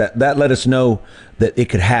success. That let us know that it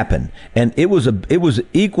could happen. And it was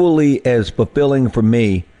equally as fulfilling for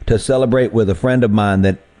me to celebrate with a friend of mine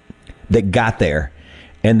that got there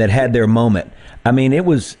and that had their moment. I mean, it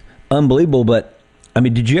was unbelievable, but I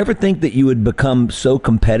mean, did you ever think that you would become so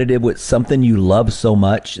competitive with something you love so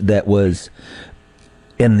much that was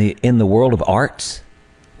in the world of arts?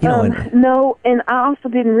 No, and I also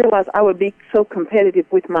didn't realize I would be so competitive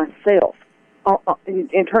with myself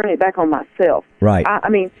and turning it back on myself. Right. I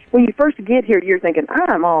mean, when you first get here, you're thinking,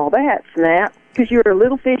 I'm all that, snap, because you're a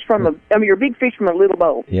little fish you're a big fish from a little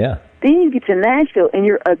bowl. Yeah. Then you get to Nashville, and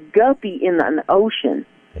you're a guppy in the ocean.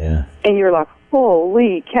 Yeah. And you're like,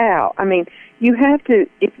 holy cow. I mean, you have to,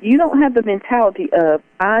 if you don't have the mentality of,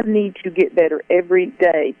 I need to get better every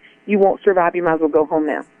day, you won't survive. You might as well go home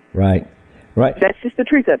now. Right. That's just the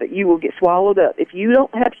truth of it. You will get swallowed up. If you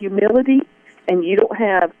don't have humility and you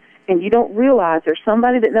don't realize there's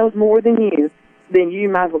somebody that knows more than you, then you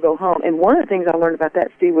might as well go home. And one of the things I learned about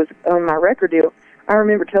that, Steve, was on my record deal, I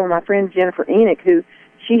remember telling my friend Jennifer Enoch, who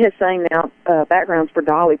she has sang now backgrounds for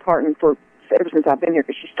Dolly Parton ever since I've been here,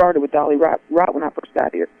 because she started with Dolly right when I first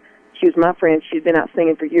got here. She was my friend. She's been out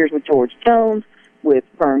singing for years with George Jones, with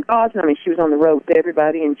Vern Gosdin. I mean, she was on the road with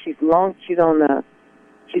everybody, and she's on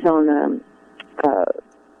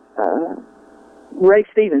Ray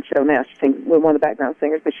Stevens' show now. She sings with one of the background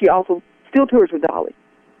singers, but she also still tours with Dolly.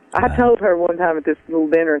 I told her one time at this little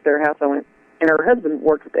dinner at their house, I went, and her husband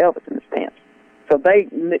worked with Elvis in the Stamps. So they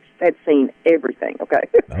had seen everything, okay?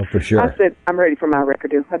 Oh, for sure. I said, I'm ready for my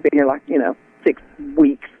record deal. I've been here 6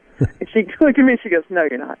 weeks. And she looked at me and she goes, no,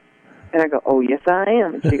 you're not. And I go, oh, yes, I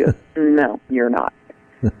am. And she goes, no, you're not.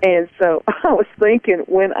 And so I was thinking,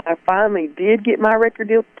 when I finally did get my record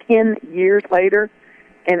deal 10 years later,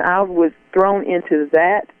 and I was thrown into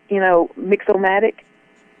that, Mixomatic,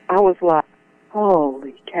 I was like,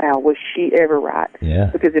 holy cow, was she ever right? Yeah.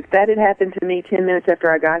 Because if that had happened to me 10 minutes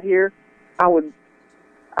after I got here,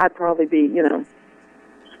 I'd probably be,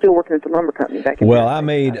 still working at the lumber company back in Well, let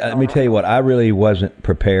me tell you what, I really wasn't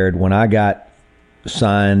prepared. When I got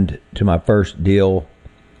signed to my first deal,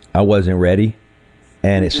 I wasn't ready,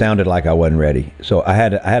 and it sounded like I wasn't ready. So I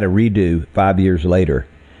had a redo 5 years later,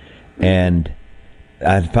 and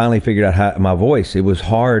I finally figured out how my voice. It was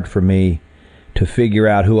hard for me to figure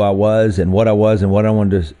out who I was and what I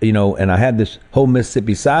wanted to, and I had this whole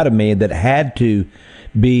Mississippi side of me that had to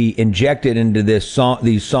be injected into these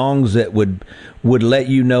songs that would let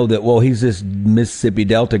you know that, well, he's this Mississippi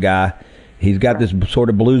Delta guy. He's got this sort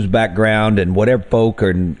of blues background and whatever folk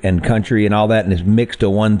and country and all that, and it's mixed to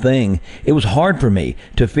one thing. It was hard for me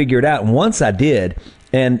to figure it out. And once I did,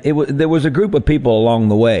 and there was a group of people along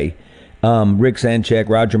the way, Rick Sanchek,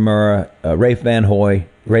 Roger Murrah, Rafe Van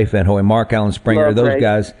Hoy, Mark Allen Springer, Love those Ray.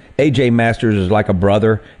 guys. AJ Masters is like a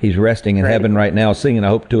brother. He's resting in heaven right now, singing I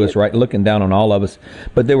Hope to us, right, looking down on all of us.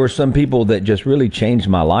 But there were some people that just really changed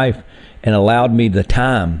my life and allowed me the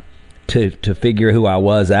time to figure who I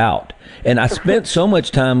was out. And I spent so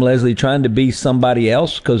much time, Leslie, trying to be somebody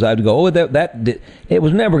else, because I'd go, it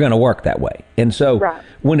was never going to work that way. And so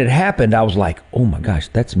when it happened, I was like, oh my gosh,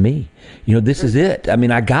 that's me. This is it. I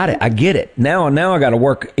mean, I got it. I get it. Now I got to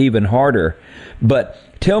work even harder. But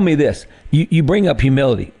Tell me this. You bring up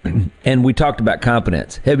humility, and we talked about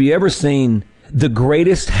competence. Have you ever seen the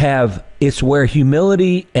greatest it's where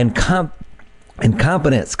humility and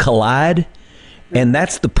competence collide? And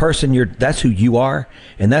that's the person that's who you are,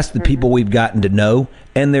 and that's the people we've gotten to know.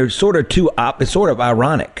 And they're sort of it's sort of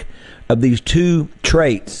ironic of these two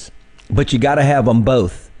traits, but you got to have them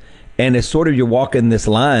both. And it's sort of you're walking this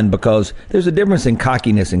line because there's a difference in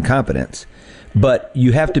cockiness and competence, but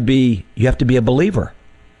you have to be a believer.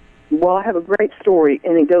 Well, I have a great story,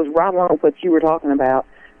 and it goes right along with what you were talking about.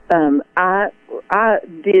 I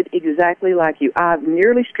did exactly like you. I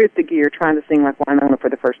nearly stripped the gear trying to sing like Winona for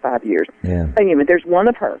the first 5 years. Yeah. Anyway, there's one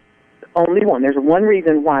of her, only one. There's one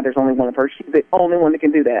reason why there's only one of her. She's the only one that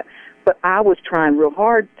can do that. But I was trying real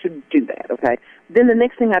hard to do that. Okay. Then the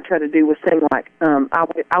next thing I tried to do was sing like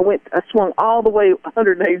I swung all the way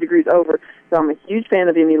 180 degrees over. So I'm a huge fan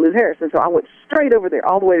of Emmylou Harris, and so I went straight over there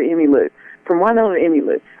all the way to Emmylou, from Winona to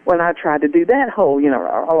Emmylou. When I tried to do that whole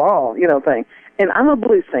thing. And I'm a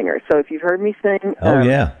blues singer, so if you've heard me sing, I've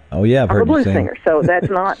heard I'm a blues you sing. singer. So that's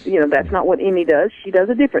not, that's not what Emmy does. She does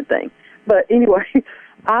a different thing. But anyway,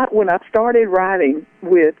 when I started writing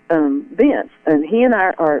with Vince, and he and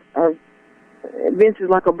I are Vince is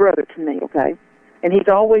like a brother to me, okay? And he's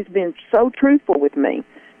always been so truthful with me,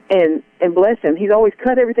 and bless him, he's always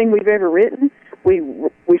cut everything we've ever written. We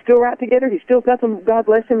still write together. He's still got them. God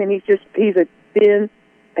bless him, and he's been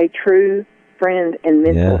a true friend and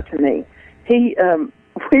mentor to me.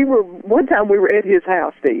 One time we were at his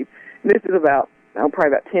house, Steve. And this is probably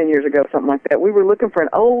about 10 years ago, something like that. We were looking for an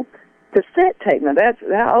old cassette tape. Now that's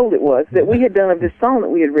how old it was that we had done of this song that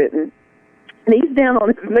we had written. And he's down on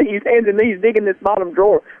his knees, hands and knees, digging this bottom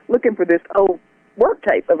drawer, looking for this old work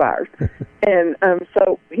tape of ours. And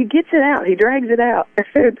so he gets it out. He drags it out.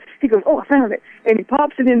 And he goes, "Oh, I found it." And he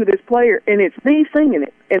pops it into this player, and it's me singing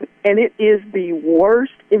it. And it is the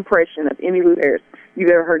worst impression of Emmylou Harris you've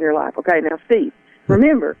ever heard in your life. Okay, now, Steve,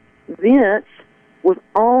 remember, Vince was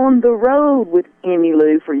on the road with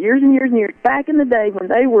Emmylou for years and years and years, back in the day when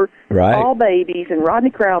they were all babies, and Rodney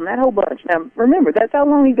Crowell and that whole bunch. Now, remember, that's how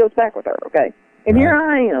long he goes back with her, okay? And here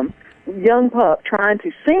I am, young pup, trying to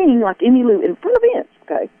sing like Emmylou in front of Vince,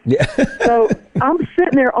 okay? Yeah. So I'm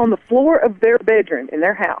sitting there on the floor of their bedroom in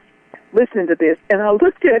their house, listening to this, and I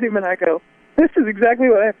looked at him and I go, "This is exactly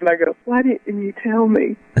what happened." I go, "Why didn't you tell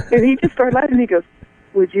me?" And he just started laughing. He goes,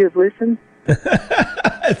 "Would you have listened?"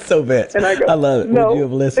 It's so bad. And I go, I love it. "No." Would you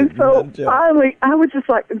have listened? And so finally, I was just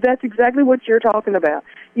like, that's exactly what you're talking about.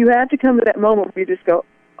 You have to come to that moment where you just go,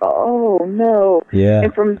 "Oh, no." Yeah.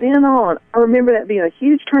 And from then on, I remember that being a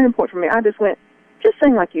huge turning point for me. I just went, just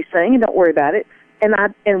sing like you sing and don't worry about it. And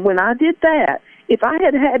when I did that, if I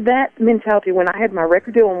had had that mentality when I had my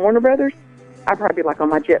record deal on Warner Brothers, I'd probably be like on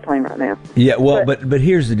my jet plane right now. Yeah, well, but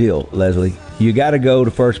here's the deal, Leslie. You got to go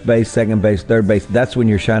to first base, second base, third base. That's when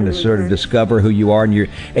you're trying to sort of discover who you are,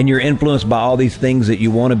 and you're influenced by all these things that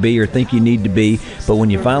you want to be or think you need to be. But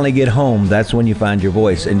when you finally get home, that's when you find your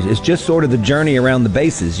voice. And it's just sort of the journey around the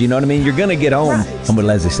bases. You know what I mean? You're going to get home. Right. I'm with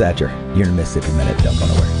Leslie Satcher. You're in Mississippi Minute. Don't go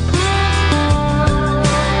nowhere.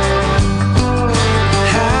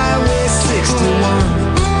 Highway 61.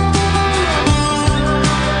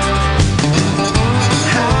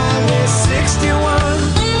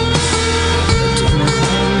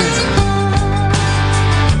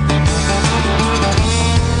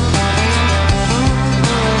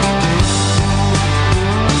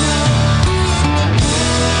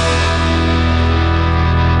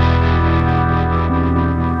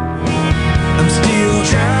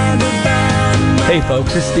 Hey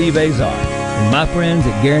folks, it's Steve Azar, and my friends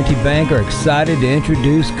at Guarantee Bank are excited to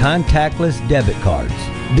introduce contactless debit cards.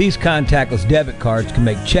 These contactless debit cards can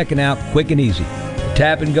make checking out quick and easy. The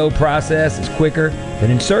tap and go process is quicker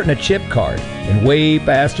than inserting a chip card and way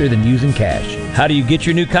faster than using cash. How do you get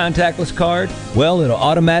your new contactless card? Well, it'll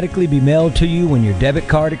automatically be mailed to you when your debit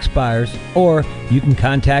card expires, or you can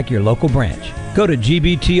contact your local branch. Go to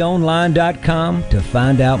gbtonline.com to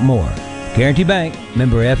find out more. Guarantee Bank,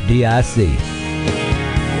 member FDIC.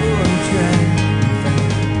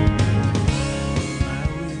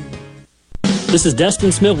 This is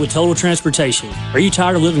Destin Smith with Total Transportation. Are you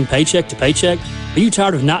tired of living paycheck to paycheck? Are you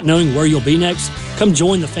tired of not knowing where you'll be next? Come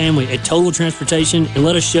join the family at Total Transportation and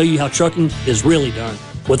let us show you how trucking is really done.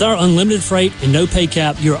 With our unlimited freight and no pay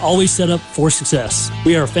cap, you're always set up for success.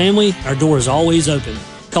 We are a family. Our door is always open.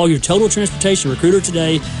 Call your Total Transportation recruiter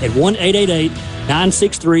today at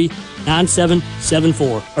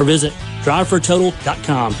 1-888-963-9774 or visit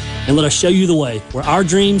drivefortotal.com and let us show you the way where our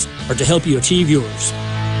dreams are to help you achieve yours.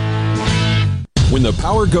 When the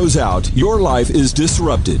power goes out, your life is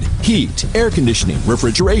disrupted. Heat, air conditioning,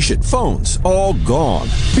 refrigeration, phones, all gone.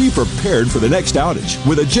 Be prepared for the next outage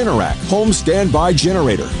with a Generac home standby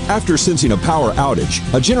generator. After sensing a power outage,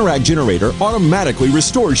 a Generac generator automatically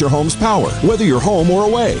restores your home's power, whether you're home or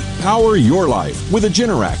away. Power your life with a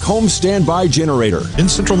Generac home standby generator. In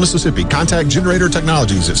Central Mississippi, contact Generator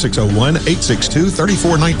Technologies at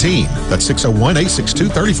 601-862-3419. That's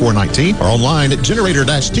 601-862-3419 or online at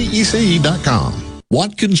generator-tec.com.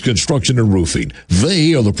 Watkins Construction and Roofing.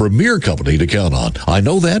 They are the premier company to count on. I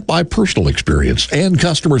know that by personal experience and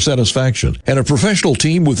customer satisfaction, and a professional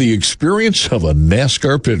team with the experience of a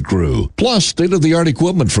NASCAR pit crew. Plus, state-of-the-art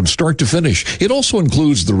equipment from start to finish. It also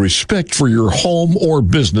includes the respect for your home or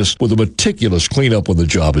business with a meticulous cleanup when the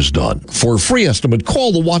job is done. For a free estimate,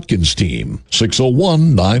 call the Watkins team,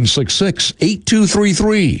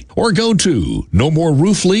 601-966-8233, or go to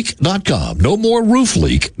nomoreroofleak.com,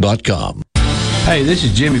 nomoreroofleak.com. Hey, this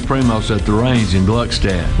is Jimmy Primos at the Range in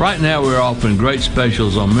Gluckstadt. Right now we're offering great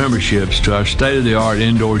specials on memberships to our state-of-the-art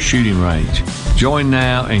indoor shooting range. Join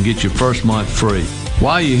now and get your first month free.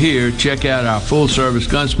 While you're here, check out our full-service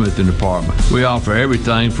gunsmithing department. We offer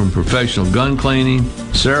everything from professional gun cleaning,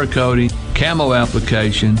 Cerakoting, camo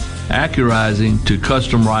application, accurizing, to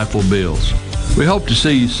custom rifle builds. We hope to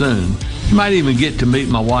see you soon. You might even get to meet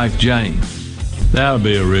my wife, Jane. That'll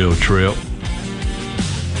be a real trip.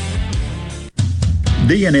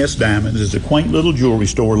 D&S Diamonds is a quaint little jewelry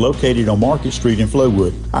store located on Market Street in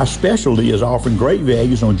Flowood. Our specialty is offering great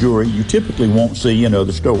values on jewelry you typically won't see in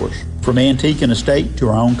other stores. From antique and estate to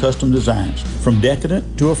our own custom designs, from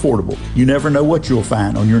decadent to affordable, you never know what you'll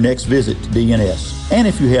find on your next visit to D&S. And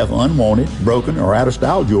if you have unwanted, broken, or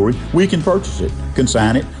out-of-style jewelry, we can purchase it,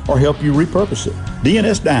 consign it, or help you repurpose it.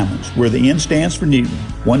 D&S Diamonds, where the N stands for Newton,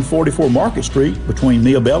 144 Market Street between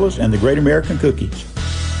Neil Bella's and the Great American Cookies.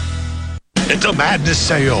 It's a madness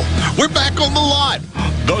sale. We're back on the lot.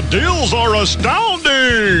 The deals are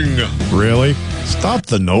astounding. Really? Stop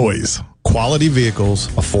the noise. Quality vehicles,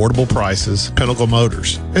 affordable prices, Pinnacle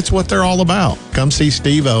Motors. It's what they're all about. Come see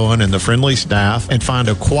Steve Owen and the friendly staff and find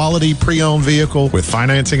a quality pre-owned vehicle with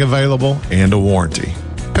financing available and a warranty.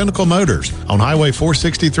 Pinnacle Motors on Highway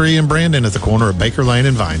 463 in Brandon at the corner of Baker Lane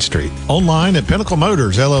and Vine Street. Online at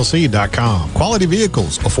PinnacleMotorsLLC.com. Quality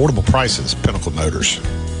vehicles, affordable prices, Pinnacle Motors.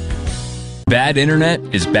 Bad internet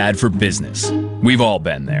is bad for business. We've all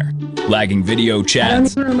been there. Lagging video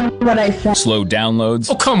chats, slow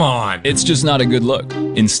downloads. Oh, come on. It's just not a good look.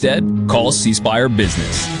 Instead, call C Spire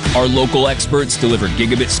Business. Our local experts deliver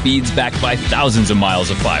gigabit speeds backed by thousands of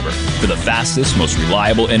miles of fiber for the fastest, most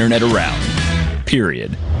reliable internet around.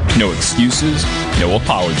 Period. No excuses, no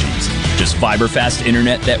apologies. Just fiber-fast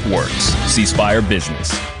internet that works. C Spire Business.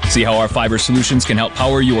 See how our fiber solutions can help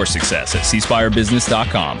power your success at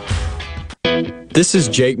cspirebusiness.com. This is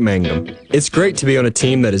Jake Mangum. It's great to be on a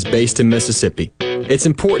team that is based in Mississippi. It's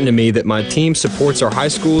important to me that my team supports our high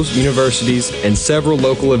schools, universities, and several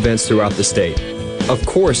local events throughout the state. Of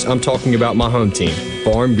course, I'm talking about my home team,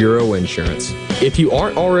 Farm Bureau Insurance. If you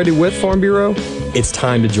aren't already with Farm Bureau, it's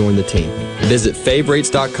time to join the team. Visit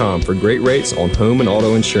favrates.com for great rates on home and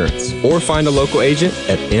auto insurance, or find a local agent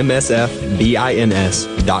at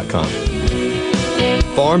msfbins.com.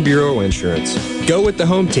 Farm Bureau Insurance. Go with the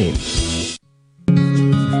home team.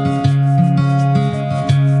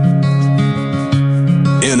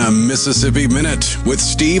 In a Mississippi Minute with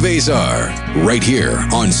Steve Azar, right here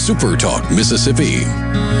on Super Talk Mississippi.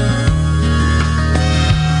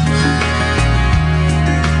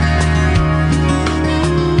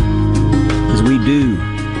 As we do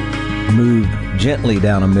move gently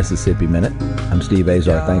down a Mississippi Minute, I'm Steve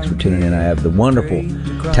Azar. Thanks for tuning in. I have the wonderful,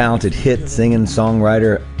 talented hit singing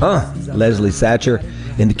songwriter Leslie Satcher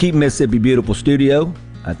in the Keep Mississippi Beautiful studio.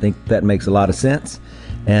 I think that makes a lot of sense.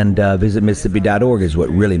 And visit Mississippi.org is what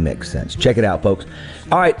really makes sense. Check it out, folks.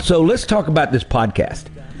 All right, so let's talk about this podcast.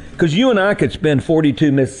 Because you and I could spend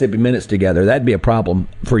 42 Mississippi Minutes together. That'd be a problem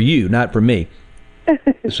for you, not for me.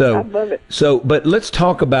 So, I love it. But let's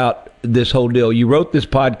talk about this whole deal. You wrote this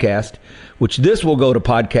podcast, which this will go to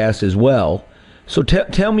podcast as well. So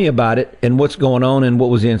tell me about it and what's going on and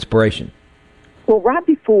what was the inspiration. Well, right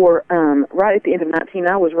before, right at the end of 19,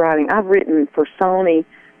 I've written for Sony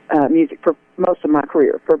music for most of my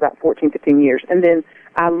career, for about 14, 15 years. And then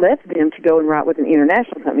I left them to go and write with an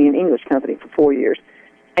international company, an English company, for 4 years.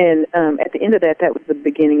 And at the end of that was the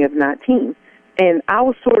beginning of 19. And I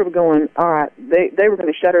was sort of going, all right, they were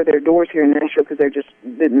going to shutter their doors here in Nashville because they just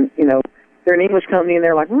didn't, they're an English company, and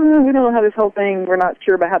they're like, we don't know how this whole thing, we're not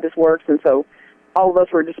sure about how this works. And so all of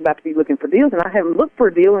us were just about to be looking for deals, and I haven't looked for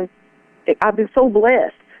a deal, and I've been so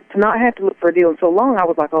blessed to not have to look for a deal in so long, I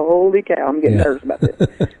was like, oh, holy cow, I'm getting nervous about this.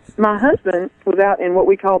 My husband was out in what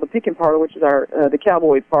we call the picking parlor, which is our the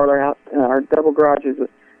cowboy parlor out. Our double garage is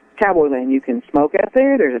Cowboy Land. You can smoke out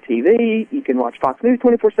there. There's a TV. You can watch Fox News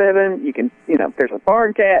 24/7. You can, there's a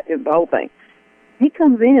barn cat. The whole thing. He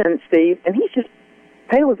comes in, Steve, and he's just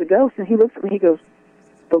pale as a ghost. And he looks at me. He goes,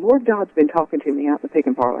 "The Lord God's been talking to me out in the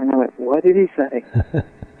picking parlor." And I went, "What did he say?"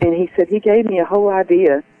 And he said he gave me a whole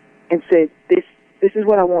idea and said, "This is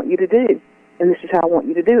what I want you to do, and this is how I want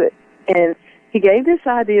you to do it." And he gave this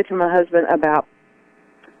idea to my husband about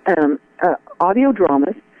audio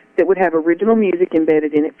dramas that would have original music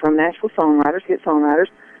embedded in it from Nashville songwriters, hit songwriters,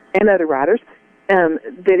 and other writers.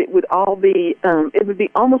 That it would all be, it would be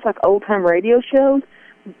almost like old-time radio shows.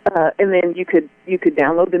 And then you could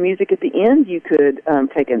download the music at the end. You could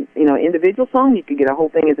take an individual song. You could get a whole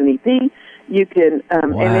thing as an EP. You can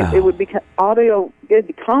and it would be audio. It'd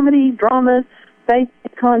be comedy, dramas, faith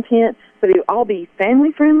content, but it would all be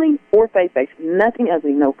family friendly or faith based. Nothing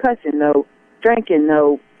ugly. No cussing. No drinking.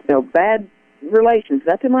 No bad relations.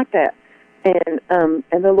 Nothing like that. And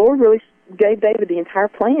the Lord really gave David the entire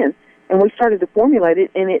plan, and we started to formulate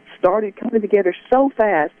it, and it started coming together so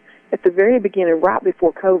fast. At the very beginning, right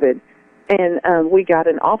before COVID, and we got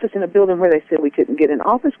an office in a building where they said we couldn't get an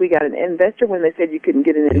office. We got an investor when they said you couldn't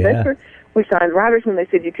get an investor. We signed writers when they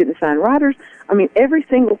said you couldn't sign writers. I mean, every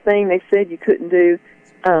single thing they said you couldn't do,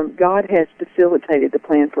 God has facilitated the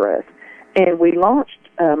plan for us. And we launched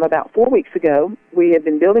about 4 weeks ago. We had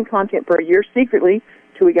been building content for a year secretly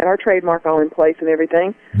till we got our trademark all in place and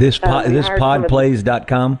everything. This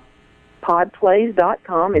podplays.com?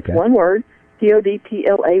 Podplays.com. It's one word.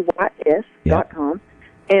 PODPLAYS.com.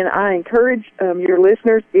 And I encourage your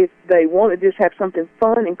listeners, if they want to just have something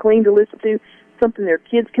fun and clean to listen to, something their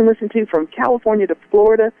kids can listen to from California to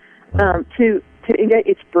Florida, to engage.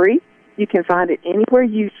 It's free. You can find it anywhere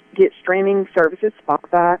you get streaming services,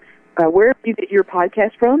 Spotify, wherever you get your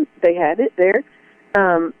podcast from, they have it there.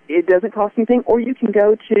 It doesn't cost anything. Or you can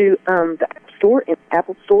go to the App Store,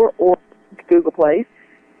 Apple Store, or Google Play,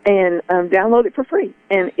 and download it for free.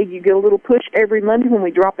 And you get a little push every Monday when we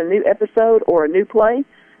drop a new episode or a new play.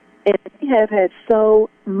 And we have had so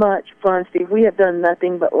much fun, Steve. We have done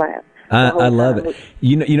nothing but laugh. I love it.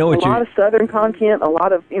 You know what? A lot of Southern content, a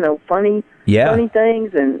lot of funny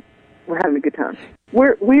things, and we're having a good time.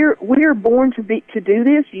 We're born to do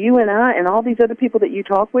this. You and I and all these other people that you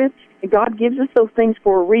talk with. And God gives us those things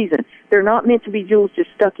for a reason. They're not meant to be jewels just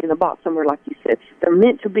stuck in a box somewhere, like you said. They're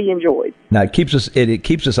meant to be enjoyed. Now it keeps us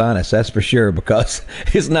honest, that's for sure, because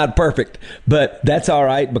it's not perfect, but that's all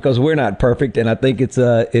right because we're not perfect, and I think it's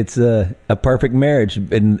a perfect marriage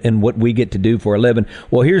in what we get to do for a living.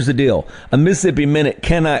 Well, here's the deal: a Mississippi Minute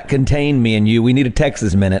cannot contain me and you. We need a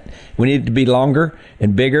Texas Minute. We need it to be longer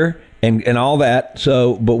and bigger and all that.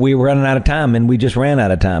 So, but we were running out of time, and we just ran out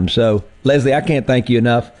of time. So, Leslie, I can't thank you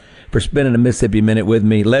enough for spending a Mississippi Minute with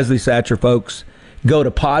me. Leslie Satcher, folks, go to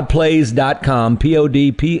podplays.com,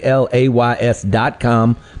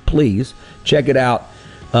 PODPLAYS.com. Please check it out.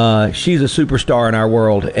 She's a superstar in our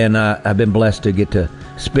world, and I've been blessed to get to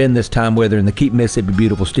spend this time with her in the Keep Mississippi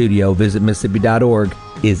Beautiful studio. Visit Mississippi.org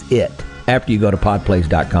is it after you go to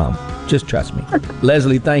podplays.com. Just trust me.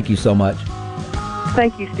 Leslie, thank you so much.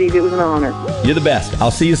 Thank you, Steve. It was an honor. You're the best.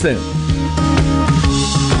 I'll see you soon.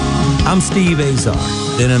 I'm Steve Azar.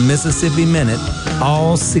 In a Mississippi Minute,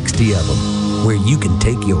 all 60 of them, where you can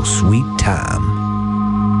take your sweet time.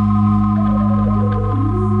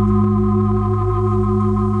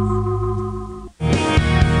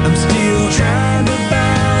 I'm still trying to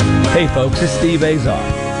find Hey folks, it's Steve Azar.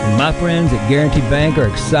 And my friends at Guaranty Bank are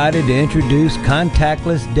excited to introduce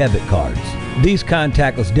contactless debit cards. These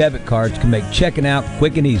contactless debit cards can make checking out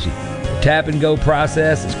quick and easy. The tap-and-go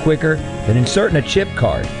process is quicker than inserting a chip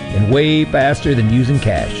card and way faster than using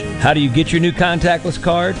cash. How do you get your new contactless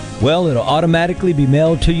card? Well, it'll automatically be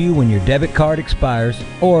mailed to you when your debit card expires,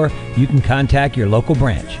 or you can contact your local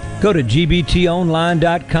branch. Go to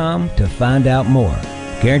gbtonline.com to find out more.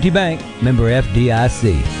 Guaranty Bank, member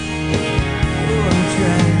FDIC.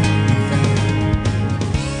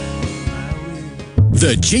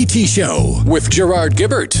 The JT Show with Gerard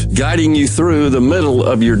Gibbert. Guiding you through the middle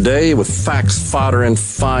of your day with facts, fodder, and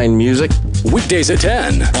fine music. Weekdays at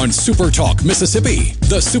 10 on SuperTalk Mississippi,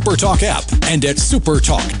 the SuperTalk app, and at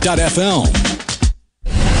supertalk.fm.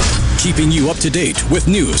 Keeping you up to date with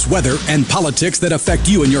news, weather, and politics that affect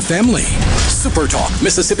you and your family. SuperTalk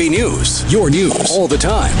Mississippi News. Your news all the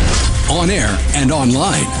time. On air and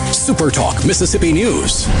online. SuperTalk Mississippi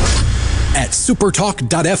News at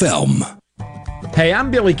supertalk.fm. Hey,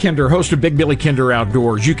 I'm Billy Kinder, host of Big Billy Kinder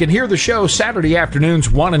Outdoors. You can hear the show Saturday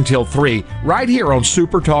afternoons 1 until 3, right here on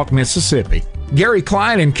Super Talk Mississippi. Gary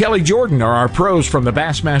Klein and Kelly Jordan are our pros from the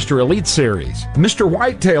Bassmaster Elite Series. Mr.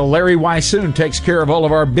 Whitetail Larry Wysoon takes care of all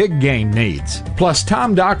of our big game needs. Plus,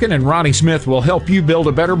 Tom Dokken and Ronnie Smith will help you build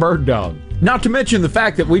a better bird dog. Not to mention the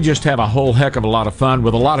fact that we just have a whole heck of a lot of fun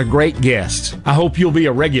with a lot of great guests. I hope you'll be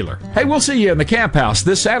a regular. Hey, we'll see you in the Camp House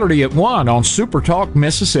this Saturday at 1 on Super Talk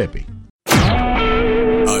Mississippi.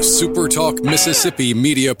 A Super Talk Mississippi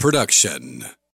media production.